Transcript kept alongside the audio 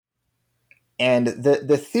And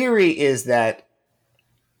the theory is that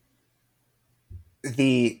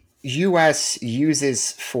the U.S.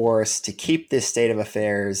 uses force to keep this state of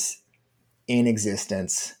affairs in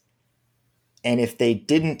existence. And if they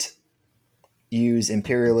didn't use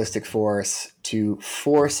imperialistic force to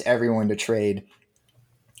force everyone to trade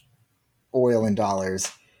oil in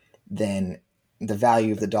dollars, then the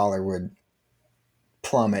value of the dollar would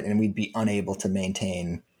plummet and we'd be unable to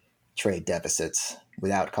maintain trade deficits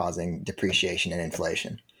without causing depreciation and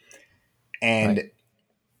inflation. And Right.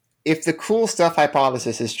 if the cool stuff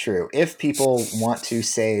hypothesis is true, if people want to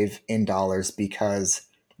save in dollars because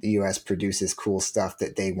the US produces cool stuff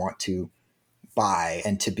that they want to buy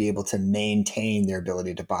and to be able to maintain their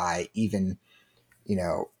ability to buy even,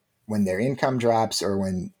 when their income drops or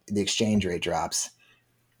when the exchange rate drops,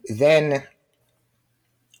 then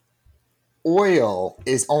oil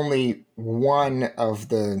is only one of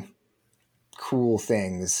the cool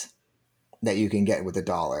things that you can get with a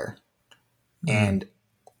dollar. And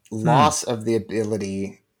loss of the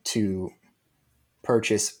ability to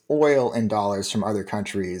purchase oil in dollars from other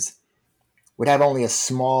countries would have only a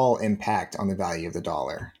small impact on the value of the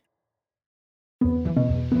dollar.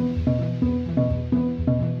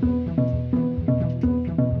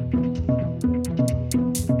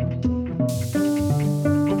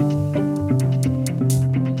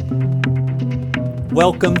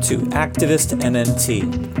 Welcome to Activist MMT,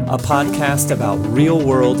 a podcast about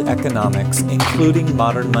real-world economics, including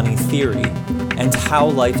modern money theory, and how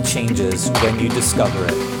life changes when you discover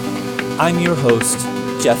it. I'm your host,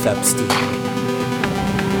 Jeff Epstein.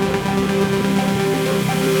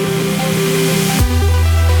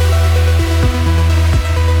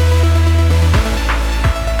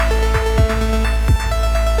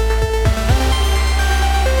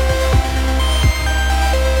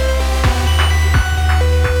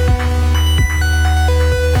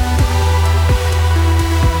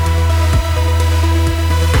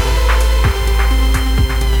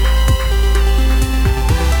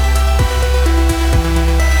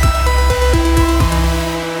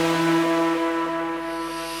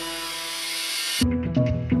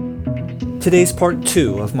 Today's part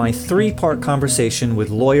 2 of my 3-part conversation with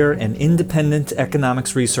lawyer and independent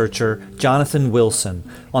economics researcher Jonathan Wilson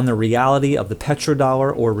on the reality of the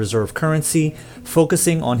petrodollar or reserve currency,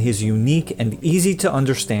 focusing on his unique and easy to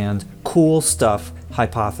understand cool stuff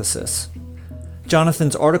hypothesis.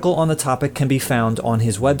 Jonathan's article on the topic can be found on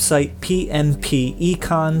his website pmpecon.com,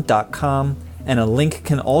 and a link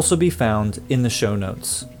can also be found in the show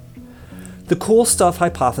notes. The cool stuff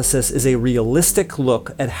hypothesis is a realistic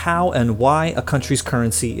look at how and why a country's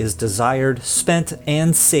currency is desired, spent,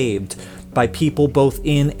 and saved by people both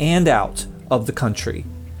in and out of the country.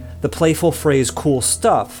 The playful phrase cool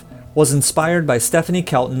stuff was inspired by Stephanie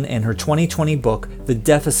Kelton and her 2020 book, The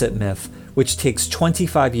Deficit Myth, which takes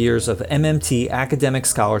 25 years of MMT academic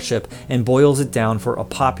scholarship and boils it down for a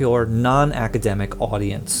popular, non-academic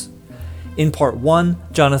audience. In part 1,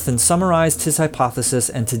 Jonathan summarized his hypothesis,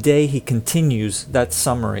 and today he continues that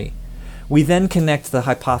summary. We then connect the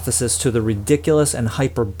hypothesis to the ridiculous and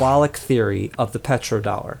hyperbolic theory of the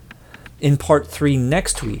petrodollar. In part 3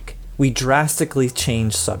 next week, we drastically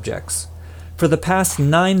change subjects. For the past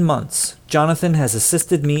 9 months, Jonathan has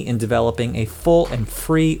assisted me in developing a full and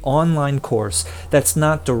free online course that's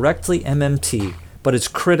not directly MMT, but is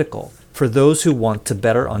critical for those who want to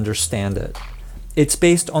better understand it. It's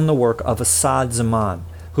based on the work of Asad Zaman,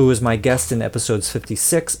 who was my guest in episodes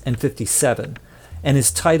 56 and 57, and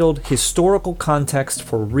is titled Historical Context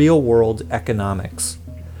for Real-World Economics.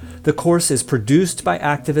 The course is produced by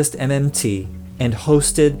Activist MMT and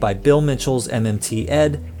hosted by Bill Mitchell's MMT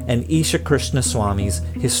Ed and Isha Krishnaswamy's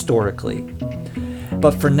Historically.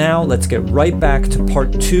 But for now, let's get right back to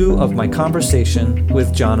part 2 of my conversation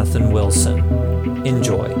with Jonathan Wilson.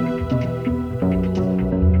 Enjoy.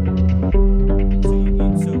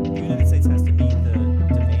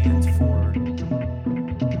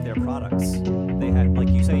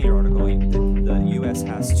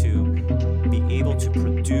 Has to be able to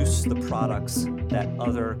produce the products that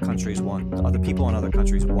other countries want, other people in other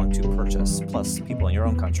countries want to purchase, plus people in your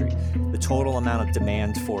own country. The total amount of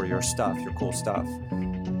demand for your stuff, your cool stuff,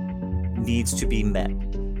 needs to be met.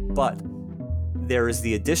 But there is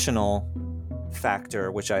the additional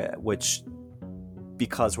factor, which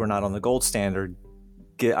because we're not on the gold standard,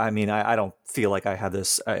 I don't feel like I have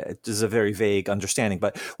this. This is a very vague understanding,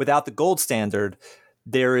 but without the gold standard,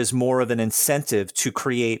 there is more of an incentive to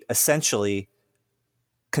create essentially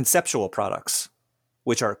conceptual products,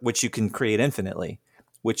 which you can create infinitely,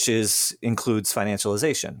 which includes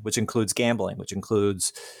financialization, which includes gambling, which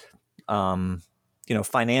includes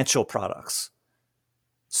financial products.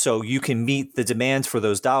 So you can meet the demands for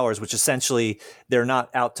those dollars, which essentially they're not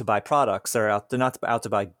out to buy products. They're not out to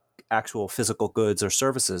buy actual physical goods or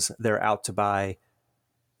services. They're out to buy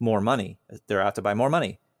more money. They're out to buy more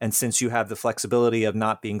money. And since you have the flexibility of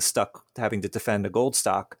not being stuck having to defend a gold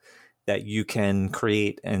stock, that you can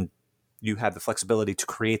create, and you have the flexibility to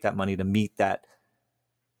create that money to meet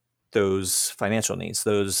those financial needs,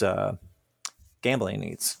 those gambling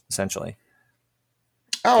needs, essentially.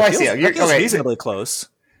 Oh, I see. That feels reasonably close.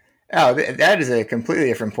 Oh, that is a completely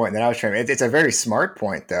different point than I was trying to. It's a very smart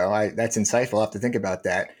point, though. That's insightful. I'll have to think about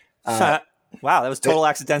that. Wow, that was total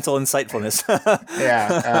accidental insightfulness.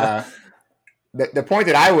 Yeah. The point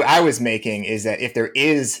that I was making is that if there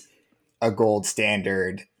is a gold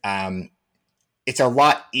standard, it's a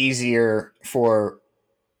lot easier for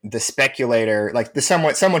the speculator, like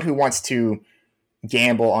someone who wants to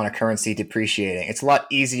gamble on a currency depreciating. It's a lot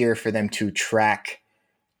easier for them to track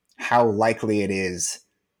how likely it is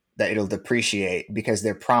that it'll depreciate because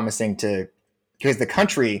because the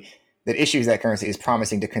country that issues that currency is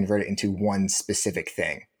promising to convert it into one specific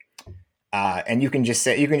thing. And you can just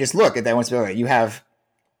look at that once. You have,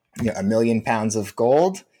 1 million pounds of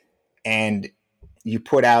gold, and you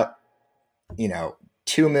put out,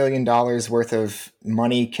 $2 million worth of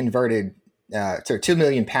money converted, so 2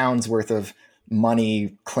 million pounds worth of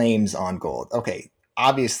money claims on gold. Okay,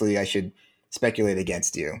 obviously I should speculate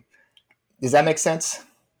against you. Does that make sense?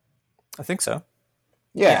 I think so.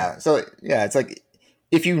 Yeah. So yeah, it's like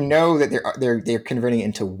if you know that they're converting it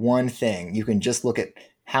into one thing, you can just look at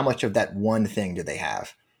how much of that one thing do they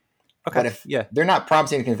have. Okay. But if they're not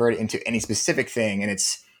promising to convert it into any specific thing, and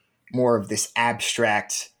it's more of this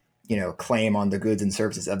abstract, claim on the goods and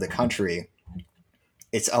services of the country,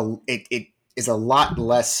 it is a lot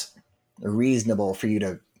less reasonable for you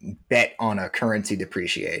to bet on a currency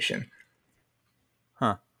depreciation.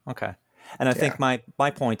 Huh. Okay. And I think my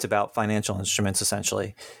point about financial instruments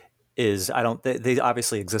essentially is they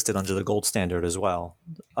obviously existed under the gold standard as well,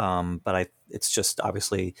 but it's just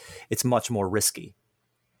obviously it's much more risky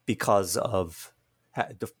because of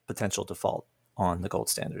the potential default on the gold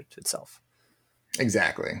standard itself.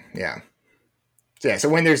 Exactly. Yeah. So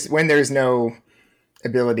when there's no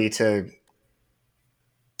ability to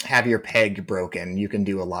have your peg broken, you can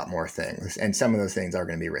do a lot more things, and some of those things are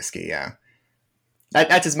going to be risky. Yeah.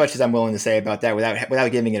 That's as much as I'm willing to say about that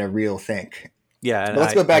without giving it a real think. Yeah. But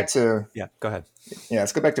let's go back to go ahead. Yeah,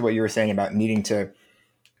 let's go back to what you were saying about needing to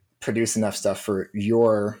produce enough stuff for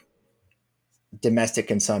your domestic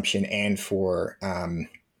consumption and for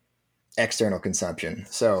external consumption.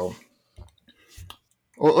 So,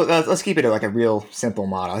 let's keep it like a real simple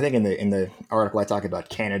model. I think in the article I talk about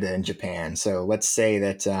Canada and Japan. So let's say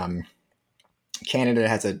that Canada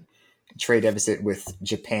has a trade deficit with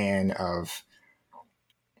Japan of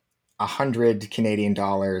 100 Canadian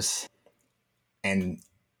dollars, and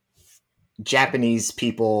Japanese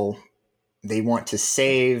people, they want to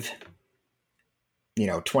save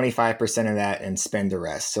 25% of that and spend the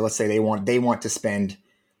rest. So let's say they want to spend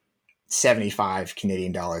 75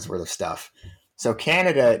 Canadian dollars worth of stuff. So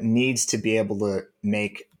Canada needs to be able to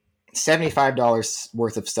make $75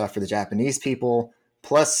 worth of stuff for the Japanese people,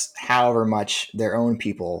 plus however much their own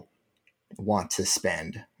people want to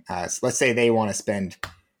spend. So let's say they want to spend,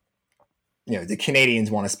 the Canadians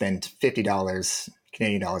want to spend $50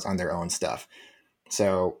 Canadian dollars on their own stuff.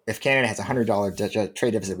 So if Canada has a $100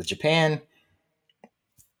 trade deficit with Japan,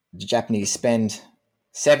 the Japanese spend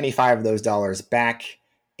 75 of those dollars back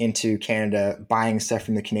into Canada, buying stuff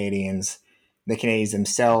from the Canadians. The Canadians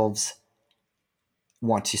themselves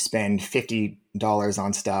want to spend $50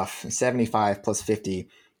 on stuff. 75 plus 50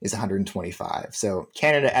 is 125. So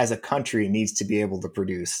Canada as a country needs to be able to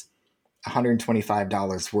produce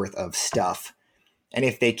 $125 worth of stuff. And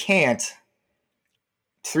if they can't,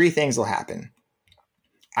 three things will happen.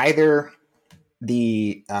 Either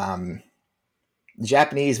the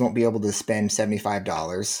Japanese won't be able to spend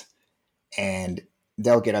 $75 and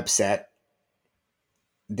they'll get upset.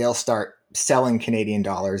 They'll start selling Canadian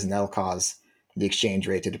dollars and that'll cause the exchange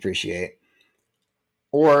rate to depreciate.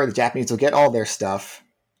 Or the Japanese will get all their stuff,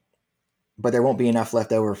 but there won't be enough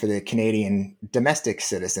left over for the Canadian domestic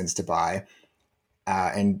citizens to buy.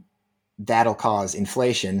 And that'll cause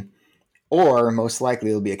inflation. Or most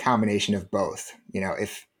likely it'll be a combination of both.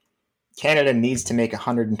 If Canada needs to make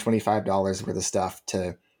 $125 worth of stuff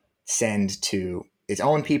to send to its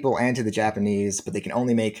own people and to the Japanese, but they can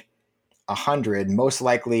only make 100, most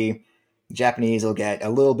likely Japanese will get a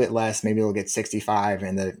little bit less. Maybe they'll get 65,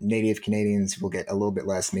 and the native Canadians will get a little bit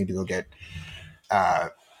less. Maybe they'll get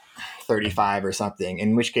 35 or something,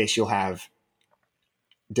 in which case you'll have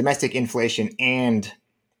domestic inflation and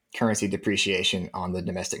currency depreciation on the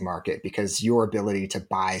domestic market because your ability to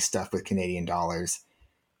buy stuff with Canadian dollars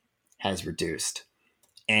has reduced.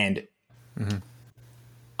 And Mm-hmm.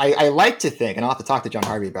 I like to think, and I'll have to talk to John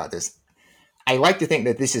Harvey about this. I like to think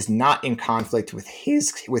that this is not in conflict with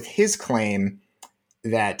his claim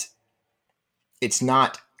that it's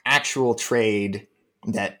not actual trade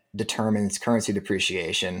that determines currency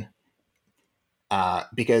depreciation,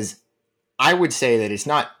 because I would say that it's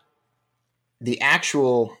not the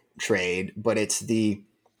actual trade, but it's the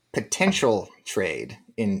potential trade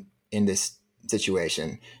in this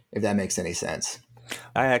situation. If that makes any sense.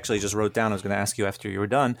 I actually just wrote down. I was going to ask you after you were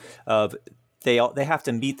done. Of they have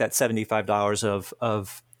to meet that $75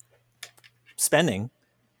 of spending.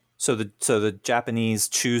 So the Japanese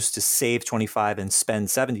choose to save 25 and spend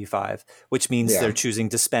 75, which means Yeah. they're choosing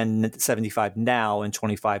to spend 75 now and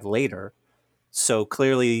 25 later. So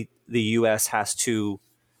clearly, the U.S. has to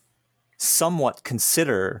somewhat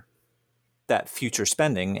consider that future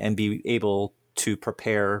spending and be able to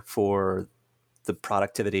prepare for the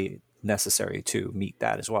productivity necessary to meet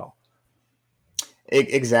that as well.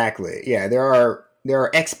 Exactly. Yeah, there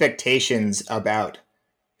are expectations about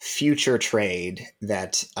future trade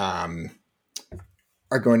that are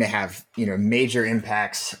going to have major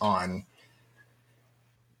impacts on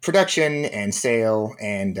production and sale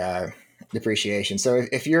and depreciation. So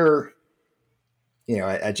if you're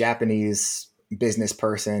a Japanese business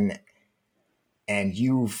person and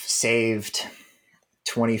you've saved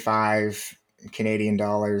 25 Canadian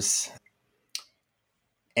dollars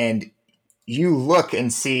and you look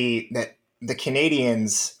and see that the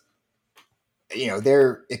Canadians,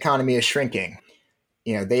 their economy is shrinking.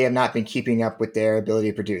 They have not been keeping up with their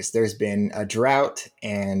ability to produce. There's been a drought,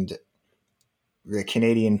 and the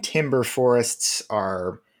Canadian timber forests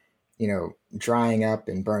are, drying up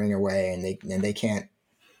and burning away, and they can't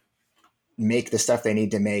make the stuff they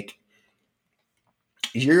need to make.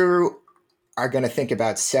 You are going to think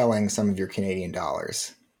about selling some of your Canadian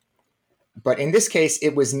dollars. But in this case,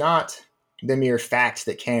 it was not the mere fact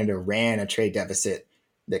that Canada ran a trade deficit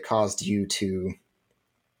that caused you to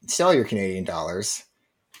sell your Canadian dollars,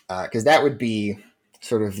 because that would be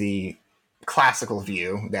sort of the classical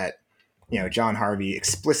view that John Harvey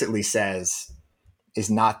explicitly says is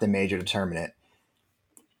not the major determinant.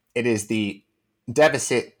 It is the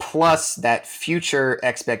deficit plus that future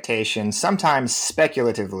expectation, sometimes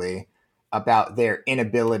speculatively, about their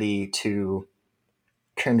inability to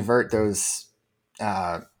convert those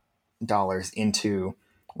uh, dollars into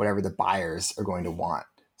whatever the buyers are going to want.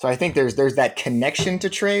 So I think there's that connection to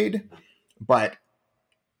trade, but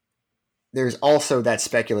there's also that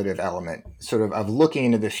speculative element, sort of looking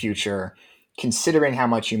into the future, considering how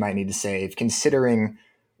much you might need to save, considering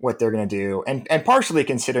what they're going to do, and partially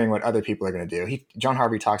considering what other people are going to do. John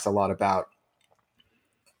Harvey talks a lot about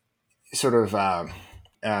sort of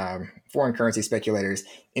foreign currency speculators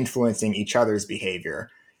influencing each other's behavior,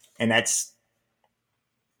 and I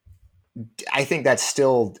think that's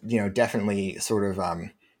still definitely sort of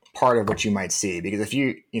part of what you might see, because if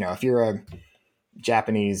you're a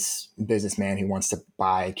Japanese businessman who wants to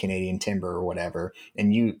buy Canadian timber or whatever,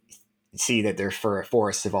 and you see that their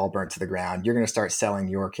forests have all burnt to the ground, you're going to start selling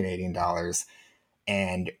your Canadian dollars.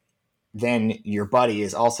 And then your buddy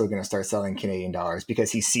is also going to start selling Canadian dollars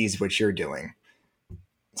because he sees what you're doing.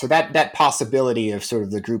 So that possibility of sort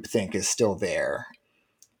of the group think is still there.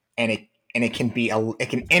 And it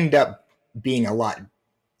can end up being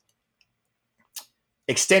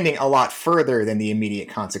extending a lot further than the immediate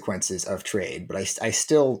consequences of trade. But I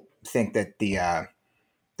still think that the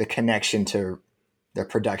connection to the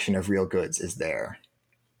production of real goods is there.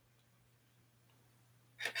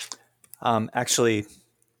 Actually,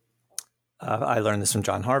 I learned this from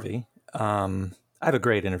John Harvey. I have a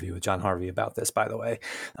great interview with John Harvey about this, by the way.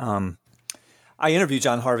 I interviewed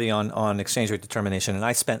John Harvey on exchange rate determination, and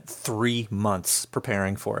I spent 3 months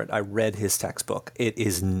preparing for it. I read his textbook. It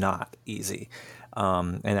is not easy.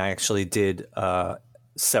 And I actually did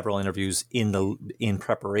several interviews in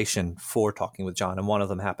preparation for talking with John, and one of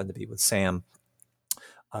them happened to be with Sam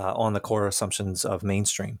on the core assumptions of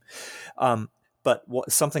mainstream. But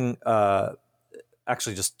something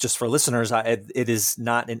actually just for listeners, it is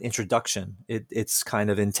not an introduction. It's kind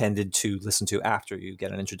of intended to listen to after you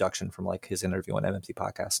get an introduction from like his interview on MMT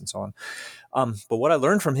podcasts and so on. But what I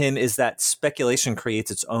learned from him is that speculation creates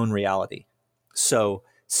its own reality. So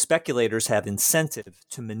speculators have incentive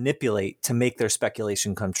to manipulate to make their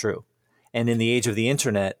speculation come true. And in the age of the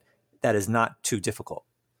internet, that is not too difficult.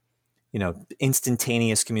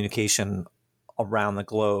 Instantaneous communication around the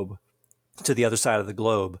globe to the other side of the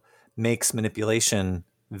globe makes manipulation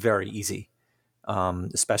very easy,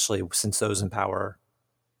 especially since those in power,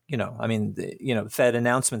 I mean, Fed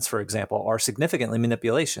announcements, for example, are significantly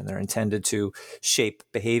manipulation. They're intended to shape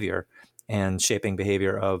behavior, and shaping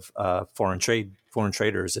behavior of foreign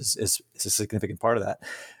traders is a significant part of that.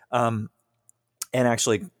 And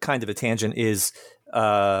actually, kind of a tangent is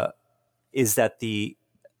that the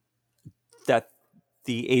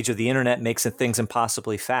age of the internet makes things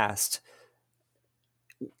impossibly fast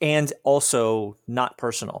and also not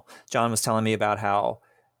personal. John was telling me about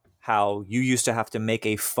how you used to have to make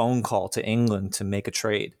a phone call to England to make a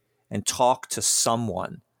trade and talk to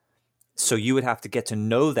someone. So you would have to get to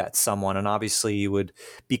know that someone, and obviously you would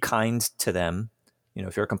be kind to them.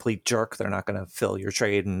 If you're a complete jerk, they're not going to fill your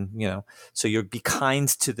trade. And, so you'll be kind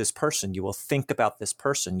to this person. You will think about this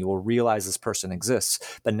person. You will realize this person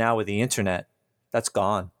exists. But now with the internet, that's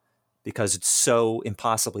gone because it's so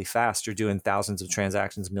impossibly fast. You're doing thousands of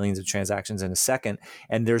transactions, millions of transactions in a second,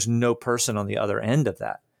 and there's no person on the other end of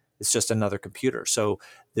that. It's just another computer. So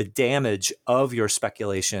the damage of your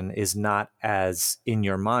speculation is not as in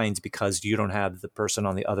your mind because you don't have the person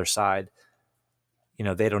on the other side.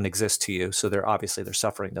 They don't exist to you. So their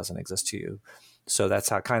suffering doesn't exist to you. So that's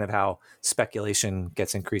how speculation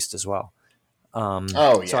gets increased as well. Oh,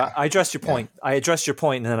 yeah. So I addressed your point. Yeah. I addressed your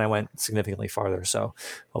point, and then I went significantly farther. So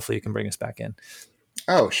hopefully you can bring us back in.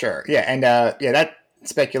 Oh, sure. Yeah. And that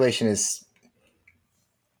speculation is,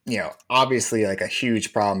 obviously like a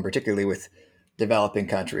huge problem, particularly with developing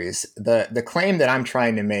countries. The claim that I'm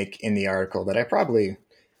trying to make in the article, that I probably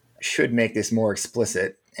should make this more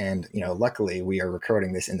explicit, and luckily we are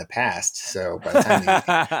recording this in the past, so by the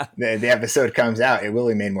time the episode comes out, it will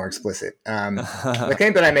be made more explicit. The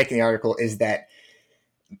claim that I make in the article is that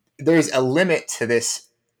there's a limit to this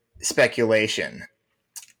speculation.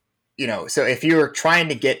 So if you're trying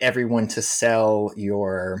to get everyone to sell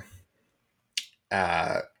your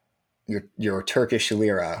Turkish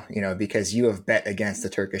lira, because you have bet against the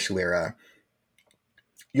Turkish lira,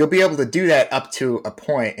 you'll be able to do that up to a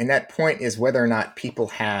point, and that point is whether or not people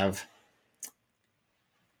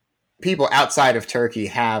outside of Turkey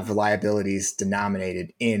have liabilities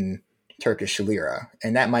denominated in Turkish lira,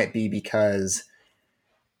 and that might be because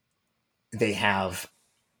they have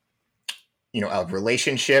a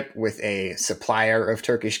relationship with a supplier of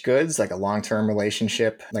Turkish goods, like a long-term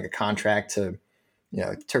relationship, like a contract to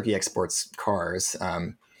Turkey exports cars.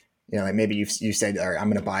 Like maybe you said, all right, I'm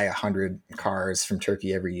going to buy 100 cars from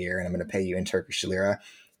Turkey every year, and I'm going to pay you in Turkish lira.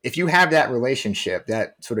 If you have that relationship,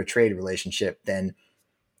 that sort of trade relationship, then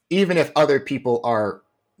even if other people are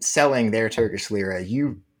selling their Turkish lira,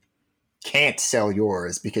 you can't sell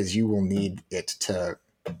yours because you will need it to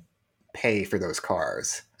pay for those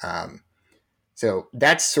cars. So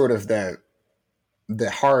that's sort of the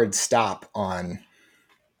hard stop on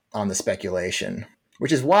the speculation,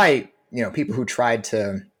 which is why people who tried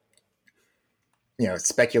to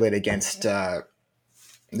speculate against the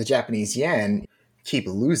Japanese yen keep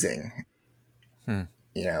losing.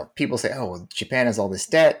 People say, oh, well, Japan has all this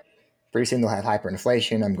debt. Pretty soon they'll have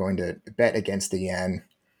hyperinflation. I'm going to bet against the yen.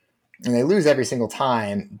 And they lose every single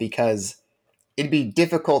time because it'd be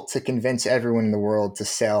difficult to convince everyone in the world to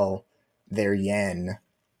sell their yen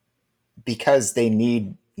because they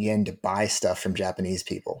need yen to buy stuff from Japanese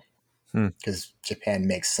people because Japan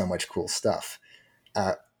makes so much cool stuff.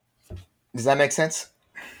 Does that make sense?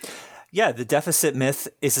 Yeah, the deficit myth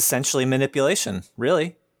is essentially manipulation,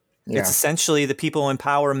 really. Yeah. It's essentially the people in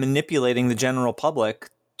power manipulating the general public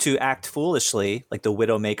to act foolishly, like the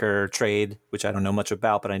Widowmaker trade, which I don't know much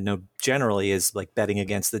about, but I know generally is like betting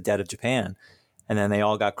against the debt of Japan. And then they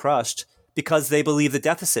all got crushed because they believe the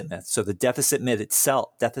deficit myth. So the deficit myth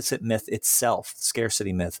itself,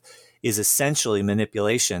 scarcity myth, is essentially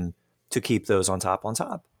manipulation to keep those on top.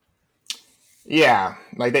 Yeah,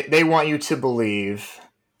 like they want you to believe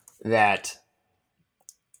that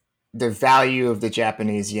the value of the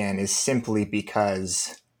Japanese yen is simply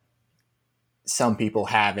because some people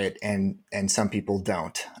have it and some people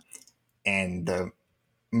don't. And the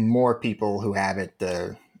more people who have it,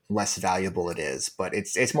 the less valuable it is. But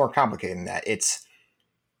it's more complicated than that. It's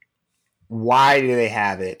why do they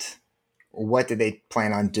have it? What do they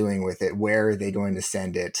plan on doing with it? Where are they going to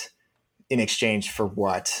send it? In exchange for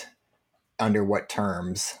what? Under what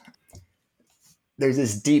terms? There's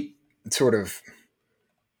this deep sort of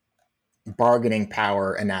bargaining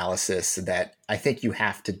power analysis that I think you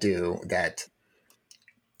have to do that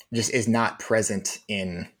just is not present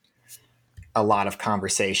in a lot of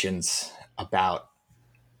conversations about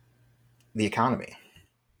the economy.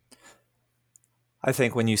 I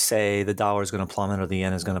think when you say the dollar is going to plummet or the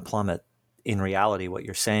yen is going to plummet, in reality, what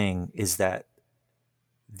you're saying is that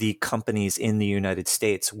the companies in the United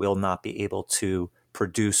States will not be able to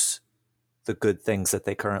produce the good things that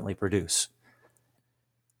they currently produce.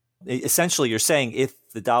 Essentially, you're saying if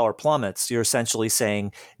the dollar plummets, you're essentially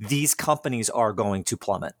saying these companies are going to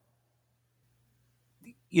plummet.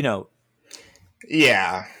 You know,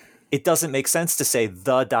 Yeah. it doesn't make sense to say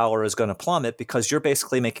the dollar is going to plummet because you're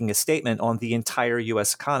basically making a statement on the entire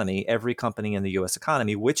U.S. economy, every company in the U.S.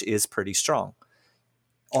 economy, which is pretty strong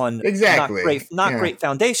on Exactly. not Yeah. great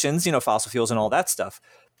foundations, fossil fuels and all that stuff.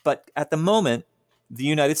 But at the moment, the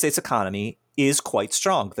United States economy is quite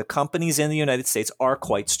strong. The companies in the United States are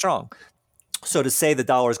quite strong. So to say the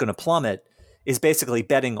dollar is going to plummet is basically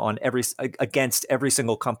betting on against every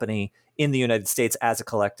single company in the United States as a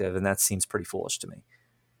collective, and that seems pretty foolish to me.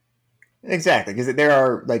 Exactly, because there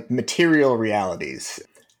are like material realities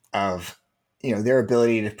of their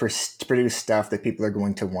ability to produce stuff that people are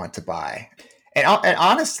going to want to buy, and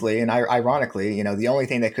honestly and ironically, the only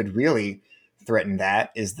thing that could really threaten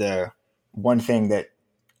that is the one thing that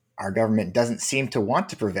our government doesn't seem to want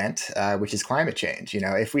to prevent, which is climate change.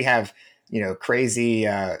 If we have crazy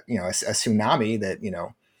a tsunami that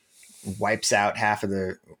wipes out half of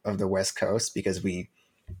the West Coast because we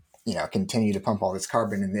continue to pump all this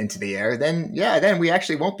carbon into the air, then we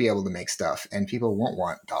actually won't be able to make stuff and people won't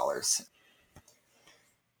want dollars.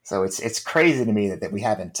 So it's crazy to me that we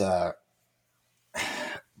haven't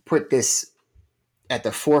put this at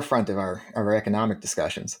the forefront of our economic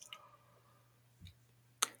discussions.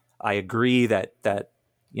 I agree that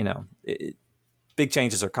big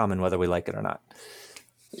changes are coming whether we like it or not.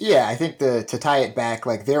 Yeah, I think to tie it back,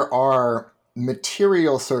 like there are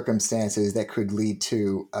material circumstances that could lead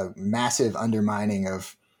to a massive undermining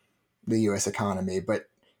of the U.S. economy, but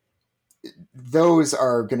those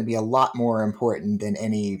are going to be a lot more important than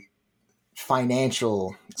any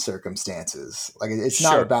financial circumstances. Like it's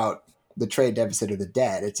not Sure. about the trade deficit or the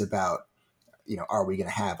debt. It's about, are we going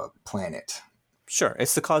to have a planet? Sure.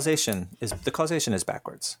 It's the causation is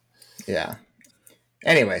backwards. Yeah.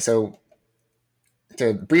 Anyway, so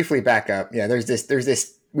to briefly back up, yeah, there's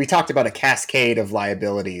this, we talked about a cascade of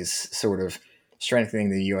liabilities sort of strengthening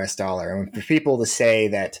the US dollar. And for people to say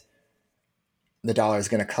that the dollar is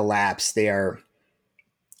going to collapse, they are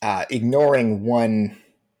ignoring one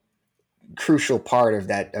crucial part of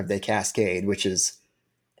the cascade, which is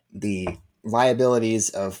the liabilities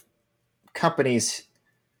of companies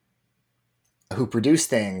who produce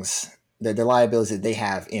things, the liabilities that they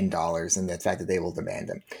have in dollars and the fact that they will demand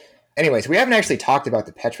them. Anyways, we haven't actually talked about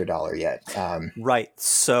the petrodollar yet. Right.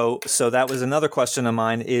 So that was another question of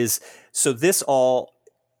mine so this all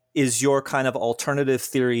is your kind of alternative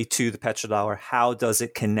theory to the petrodollar. How does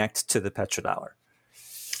it connect to the petrodollar?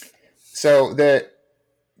 So the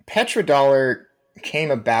petrodollar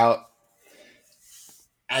came about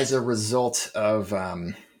as a result of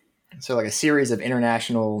like a series of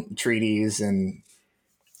international treaties and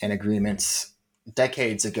agreements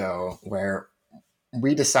decades ago where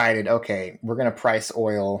we decided, okay, we're going to price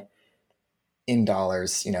oil in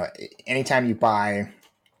dollars. Anytime you buy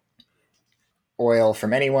oil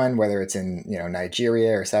from anyone, whether it's in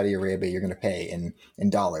Nigeria or Saudi Arabia, you're going to pay in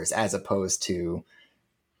dollars, as opposed to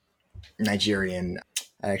Nigerian.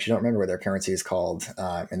 I actually don't remember what their currency is called.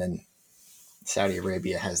 And then Saudi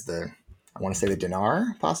Arabia has I want to say the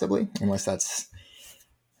dinar, possibly, unless that's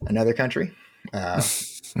another country.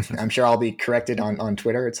 I'm sure I'll be corrected on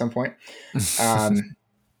Twitter at some point.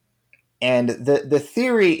 And the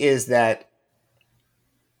theory is that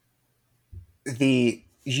the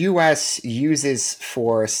U.S. uses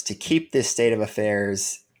force to keep this state of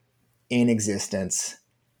affairs in existence.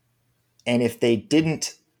 And if they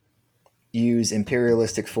didn't use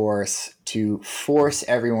imperialistic force to force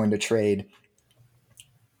everyone to trade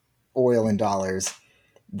oil in dollars,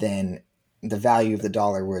 then the value of the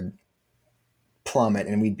dollar would plummet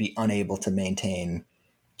and we'd be unable to maintain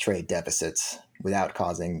trade deficits without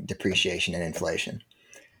causing depreciation and inflation.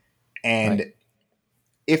 And right.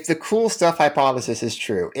 If the cool stuff hypothesis is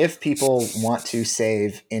true, if people want to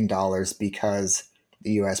save in dollars because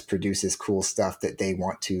the US produces cool stuff that they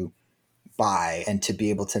want to buy and to be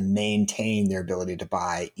able to maintain their ability to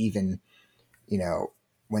buy even,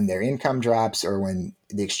 when their income drops or when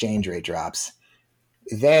the exchange rate drops,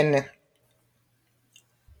 then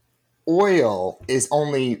oil is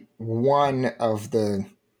only one of the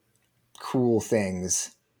cool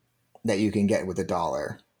things that you can get with a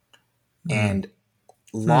dollar. And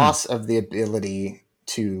loss of the ability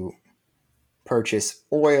to purchase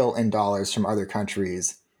oil in dollars from other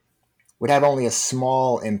countries would have only a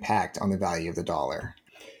small impact on the value of the dollar.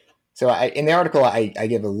 So in the article, I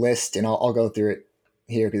give a list, and I'll go through it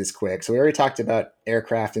here because it's quick. So we already talked about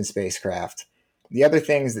aircraft and spacecraft. The other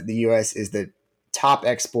things that the U.S. is the top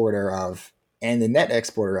exporter of and the net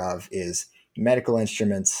exporter of is medical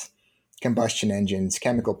instruments, combustion engines,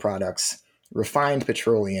 chemical products, refined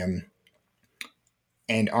petroleum,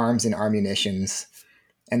 and arms and ammunitions.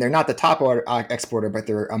 And they're not the top exporter, but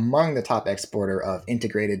they're among the top exporter of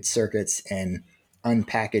integrated circuits and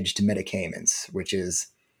unpackaged medicaments, which is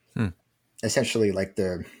essentially like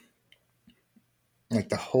the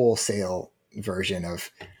wholesale version of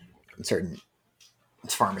certain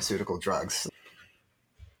pharmaceutical drugs.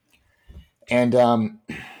 And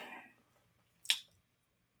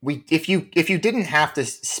if you didn't have to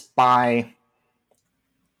buy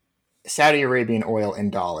Saudi Arabian oil in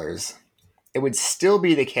dollars, it would still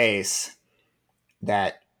be the case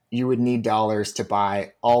that you would need dollars to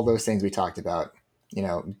buy all those things we talked about.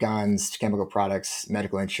 Guns, chemical products,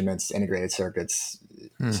 medical instruments, integrated circuits,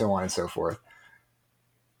 so on and so forth.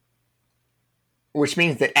 Which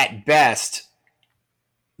means that at best,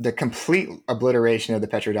 the complete obliteration of the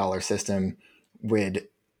petrodollar system would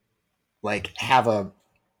have a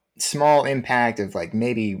small impact of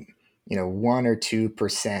maybe 1 or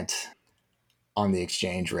 2% on the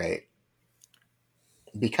exchange rate,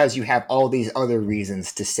 because you have all these other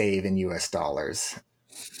reasons to save in US dollars.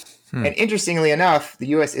 And interestingly enough, the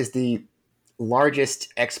US is the largest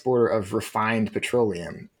exporter of refined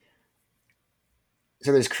petroleum.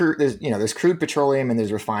 So there's crude petroleum and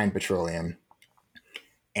there's refined petroleum.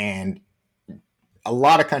 And a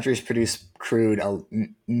lot of countries produce crude.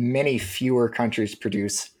 Many fewer countries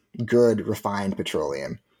produce good refined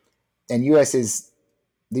petroleum. And the US is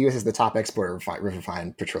the top exporter of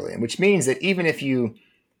refined petroleum, which means that even if you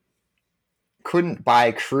couldn't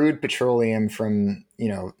buy crude petroleum from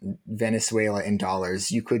Venezuela in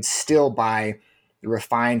dollars, you could still buy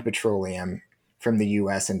refined petroleum from the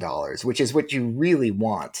US in dollars, which is what you really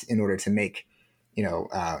want in order to make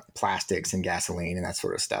plastics and gasoline and that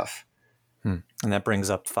sort of stuff. And that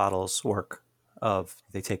brings up Fadl's work of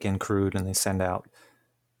they take in crude and they send out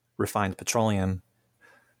refined petroleum.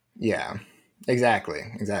 Yeah, exactly.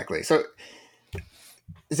 So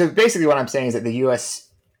basically what I'm saying is that the US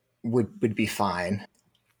would be fine.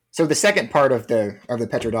 So the second part of the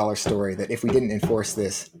petrodollar story, that if we didn't enforce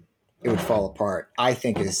this, it would fall apart, I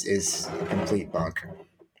think is complete bunk.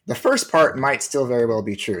 The first part might still very well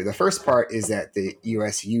be true. The first part is that the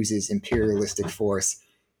US uses imperialistic force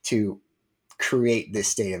to create this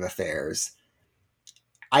state of affairs.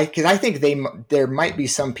 Because I think there might be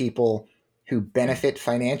some people who benefit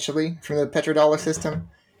financially from the petrodollar system,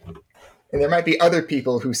 and there might be other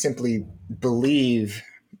people who simply believe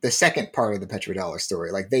the second part of the petrodollar story.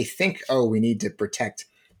 They think, we need to protect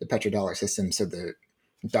the petrodollar system so the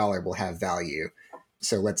dollar will have value.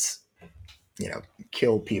 So let's,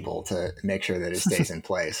 kill people to make sure that it stays in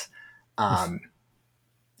place. And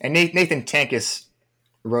Nathan Tankis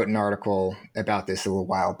wrote an article about this a little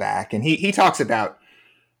while back, and he talks about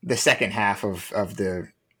the second half of the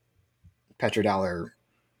petrodollar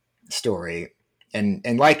story.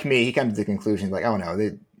 And like me, he comes to the conclusion oh no,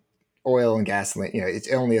 the oil and gasoline,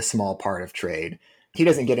 it's only a small part of trade. He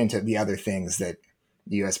doesn't get into the other things that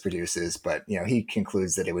the U.S. produces, but he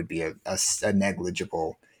concludes that it would be a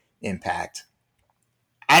negligible impact.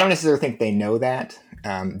 I don't necessarily think they know that.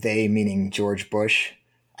 They meaning George Bush.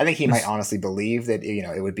 I think he might honestly believe that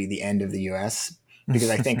it would be the end of the U.S. because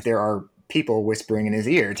I think there are people whispering in his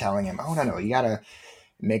ear telling him, "Oh no, you got to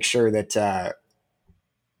make sure that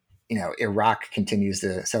Iraq continues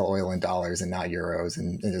to sell oil in dollars and not euros,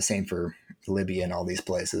 and the same for Libya and all these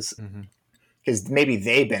places, because maybe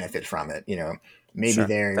they benefit from it. Maybe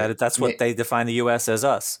sure. That's what they define the U.S. as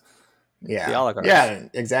us. Yeah, the oligarchs. Yeah,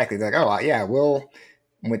 exactly. They're like,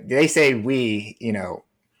 when they say we,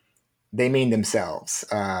 they mean themselves.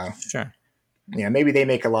 Sure. Maybe they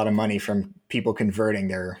make a lot of money from people converting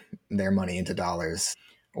their money into dollars,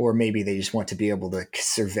 or maybe they just want to be able to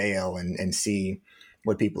surveil and see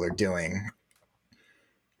what people are doing,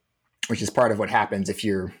 which is part of what happens if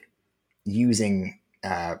you're using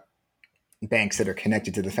banks that are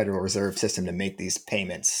connected to the Federal Reserve System to make these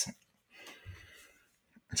payments.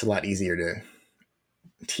 It's a lot easier to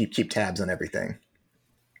keep tabs on everything.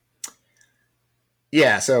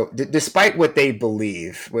 Yeah, so despite what they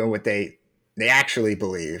believe, what they actually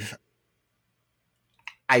believe,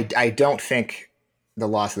 I don't think the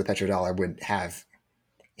loss of the petrodollar would have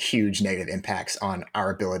huge negative impacts on our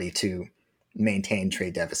ability to maintain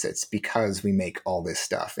trade deficits, because we make all this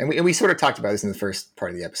stuff. And we sort of talked about this in the first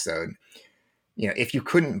part of the episode. If you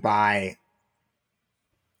couldn't buy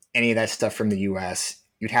any of that stuff from the US,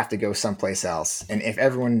 you'd have to go someplace else. And if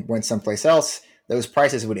everyone went someplace else, those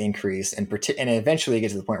prices would increase, and eventually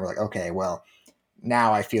get to the point where okay, well,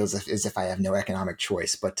 now I feel as if I have no economic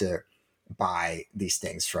choice but to buy these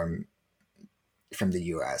things from from the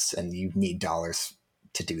U.S. and you need dollars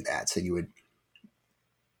to do that. So you would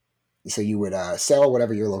sell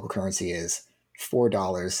whatever your local currency is for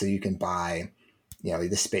dollars, so you can buy,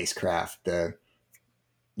 the spacecraft, the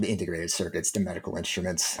integrated circuits, the medical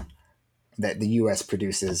instruments that the U.S.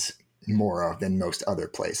 produces more of than most other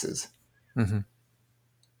places. Mm-hmm.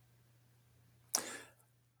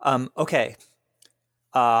 Okay.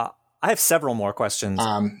 I have several more questions.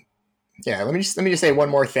 Yeah, let me just say one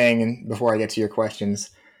more thing before I get to your questions.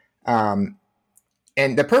 And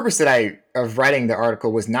the purpose of writing the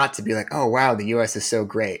article was not to be like, oh wow, the U.S. is so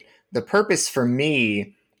great. The purpose for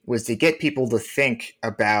me was to get people to think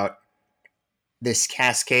about this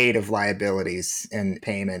cascade of liabilities and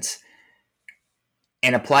payments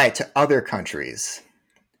and apply it to other countries.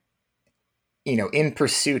 In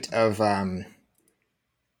pursuit of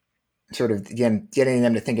sort of, again, getting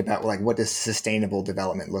them to think about, like, what does sustainable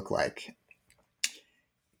development look like?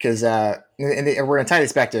 Because and we're going to tie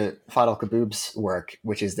this back to Fadl Kaboob's work,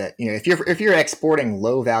 which is that, if you're exporting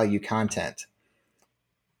low value content,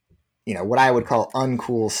 what I would call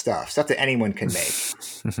uncool stuff that anyone can make,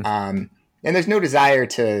 and there's no desire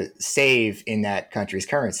to save in that country's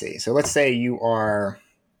currency. So let's say you're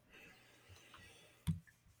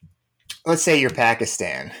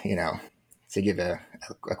Pakistan, to give a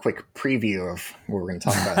quick preview of what we're going to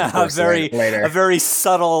talk about later. A very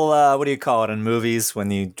subtle, what do you call it in movies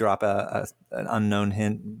when you drop an unknown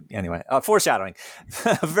hint? Anyway, foreshadowing.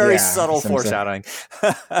 Very subtle foreshadowing.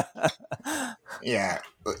 Yeah.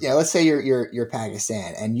 Let's say you're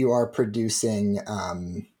Pakistan and you are producing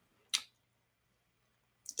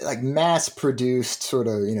like mass produced sort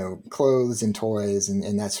of, clothes and toys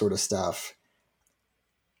and that sort of stuff.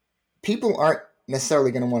 People aren't necessarily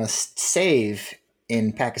going to want to save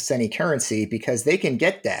in Pakistani currency because they can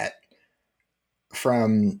get that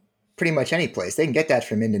from pretty much any place. They can get that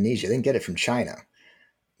from Indonesia. They can get it from China.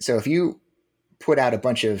 So if you put out a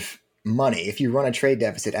bunch of money, if you run a trade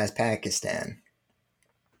deficit as Pakistan,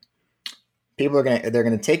 people they're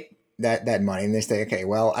going to take that money and they say, okay,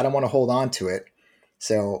 well, I don't want to hold on to it.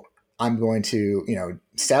 So I'm going to,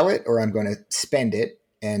 sell it, or I'm going to spend it.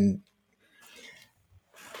 And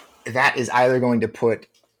that is either going to put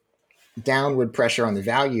downward pressure on the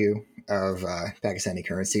value of Pakistani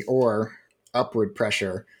currency or upward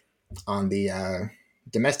pressure on the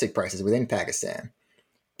domestic prices within Pakistan.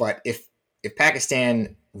 But if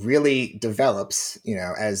Pakistan really develops,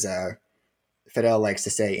 as Fadl likes to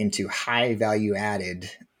say, into high value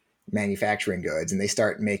added manufacturing goods, and they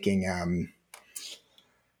start making,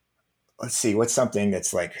 let's see, what's something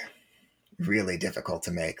that's like really difficult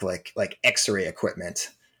to make, like X-ray equipment,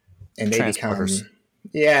 and they become,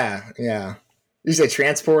 yeah. You say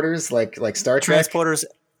transporters, like Star Trek? Transporters,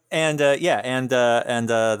 and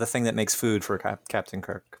the thing that makes food for Captain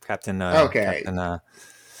Kirk, Captain. Okay. Captain, oh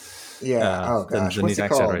gosh, the what's Next it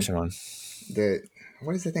called? Generation one.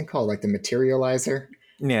 What is the thing called? Like the materializer?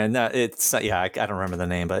 Yeah, no, it's I don't remember the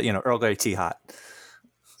name, but Earl Grey tea hot.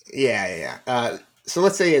 Yeah. So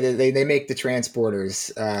let's say they make the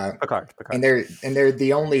transporters, Picard, and they're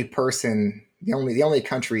the only person, the only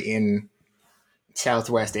country in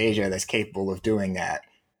Southwest Asia that's capable of doing that.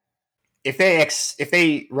 If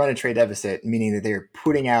they run a trade deficit, meaning that they're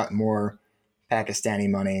putting out more Pakistani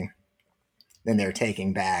money than they're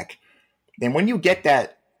taking back, then when you get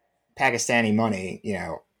that Pakistani money,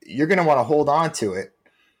 you're going to want to hold on to it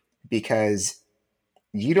because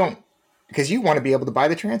you want to be able to buy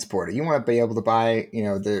the transporter. You want to be able to buy,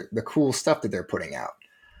 the cool stuff that they're putting out.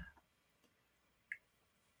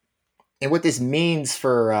 And what this means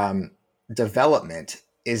for development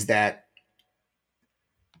is that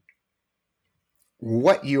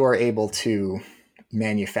what you are able to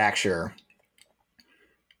manufacture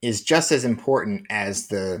is just as important as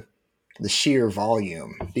the sheer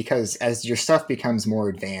volume, because as your stuff becomes more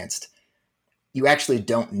advanced, you actually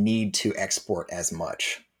don't need to export as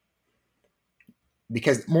much.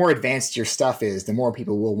 Because the more advanced your stuff is, the more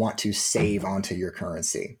people will want to save onto your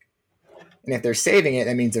currency. And if they're saving it,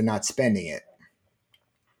 that means they're not spending it,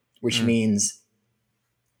 which means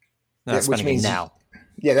they're not spending it now.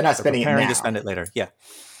 Yeah, they're not spending it now. Preparing to spend it later.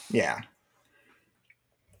 Yeah.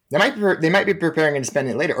 They might be preparing to spend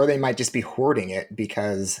it later, or they might just be hoarding it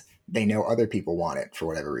because they know other people want it for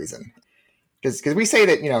whatever reason. Because we say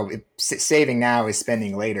that saving now is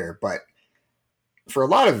spending later, but for a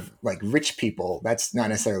lot of like rich people, that's not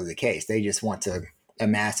necessarily the case. They just want to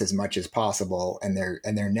amass as much as possible, and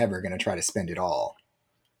they're never going to try to spend it all.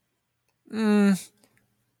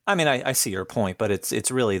 I mean, I see your point, but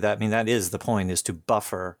it's really that. I mean, that is the point: is to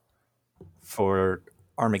buffer for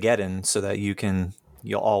Armageddon so that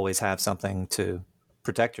you'll always have something to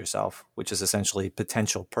protect yourself, which is essentially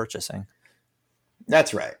potential purchasing.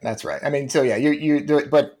 That's right. That's right. I mean, so yeah, you do it,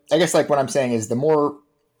 but I guess like what I'm saying is the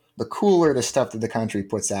cooler the stuff that the country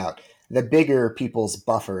puts out, the bigger people's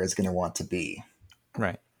buffer is going to want to be.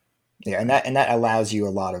 Right. Yeah, and that allows you a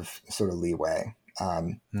lot of sort of leeway.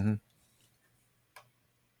 Mm-hmm.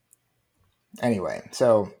 Anyway,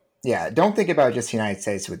 so yeah, don't think about just the United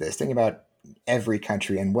States with this. Think about every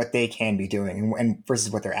country and what they can be doing, and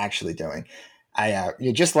versus what they're actually doing.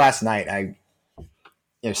 Just last night I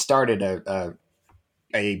started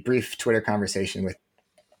a brief Twitter conversation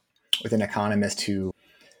with an economist who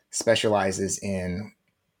specializes in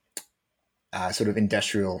sort of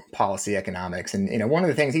industrial policy economics, and one of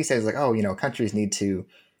the things he says is like, oh, countries need to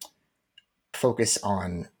focus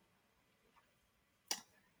on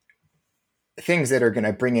things that are going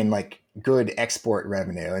to bring in like good export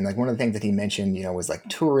revenue. And like one of the things that he mentioned, was like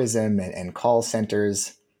tourism and call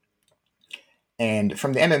centers. And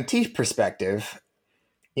from the MMT perspective,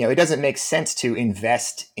 it doesn't make sense to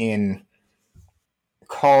invest in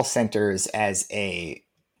call centers as an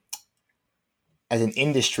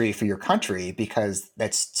industry for your country because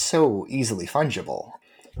that's so easily fungible.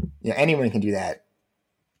 Anyone can do that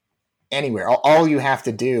anywhere. All you have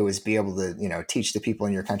to do is be able to, teach the people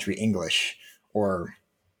in your country English or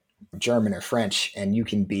German or French, and you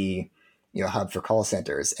can be, a hub for call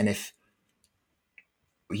centers. And if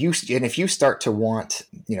you start to want,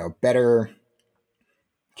 better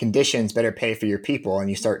conditions, better pay for your people, and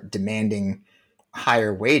you start demanding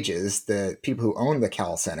higher wages, the people who own the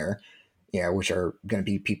call center, which are going to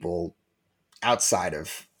be people outside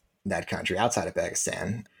of that country, outside of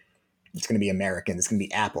Pakistan, it's going to be American, it's going to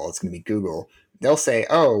be Apple, it's going to be Google. They'll say,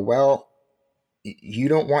 oh, well, you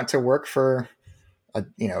don't want to work for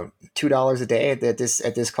 $2 a day at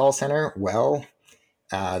this call center. Well,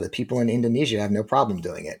 the people in Indonesia have no problem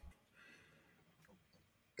doing it.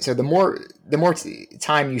 So the more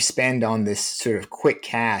time you spend on this sort of quick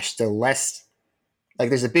cash, the less like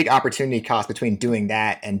there's a big opportunity cost between doing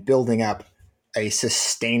that and building up a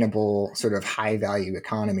sustainable sort of high value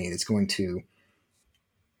economy that's going to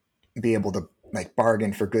be able to like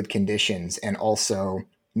bargain for good conditions and also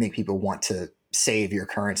make people want to save your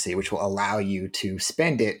currency, which will allow you to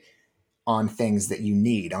spend it on things that you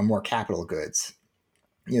need, on more capital goods.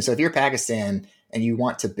 So if you're Pakistan and you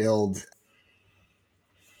want to build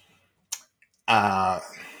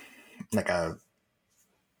like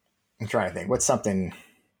I'm trying to think, what's something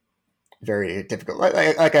very difficult,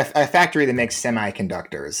 like a factory that makes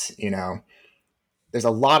semiconductors, there's a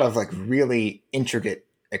lot of like really intricate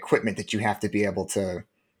equipment that you have to be able to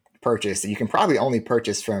purchase that you can probably only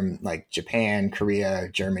purchase from like Japan, Korea,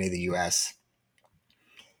 Germany, the US.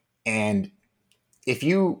 And if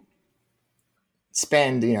you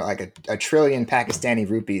spend, like a trillion Pakistani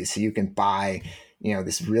rupees so you can buy,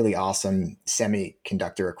 this really awesome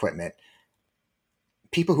semiconductor equipment,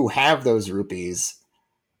 people who have those rupees,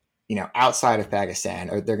 outside of Pakistan,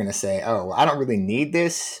 or they're going to say, oh, well, I don't really need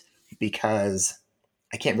this because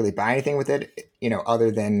I can't really buy anything with it,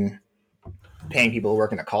 other than paying people to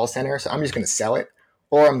work in a call center. So I'm just going to sell it,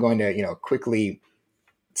 or I'm going to, quickly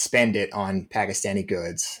spend it on Pakistani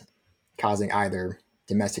goods, causing either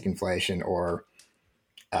domestic inflation or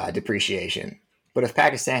depreciation. But if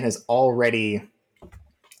Pakistan has already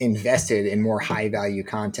invested in more high value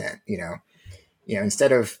content,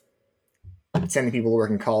 instead of sending people to work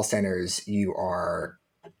in call centers, you are,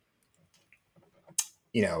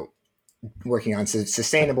 working on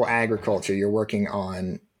sustainable agriculture. You're working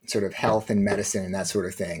on sort of health and medicine and that sort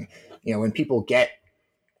of thing. When people get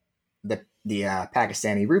the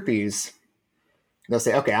Pakistani rupees, they'll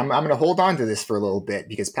say, okay, I'm going to hold on to this for a little bit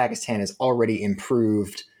because Pakistan has already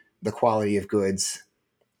improved the quality of goods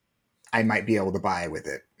I might be able to buy with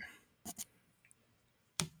it.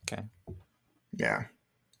 Okay. Yeah.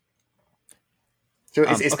 So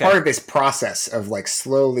it's part of this process of like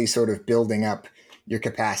slowly sort of building up your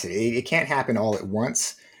capacity. It can't happen all at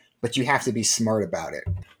once, but you have to be smart about it.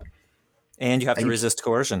 And you have to resist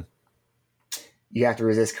coercion. You have to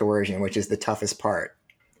resist coercion, which is the toughest part.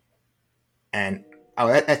 And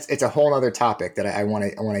it's a whole other topic that I want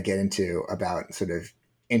to get into about sort of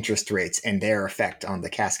interest rates and their effect on the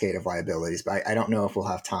cascade of liabilities. But I don't know if we'll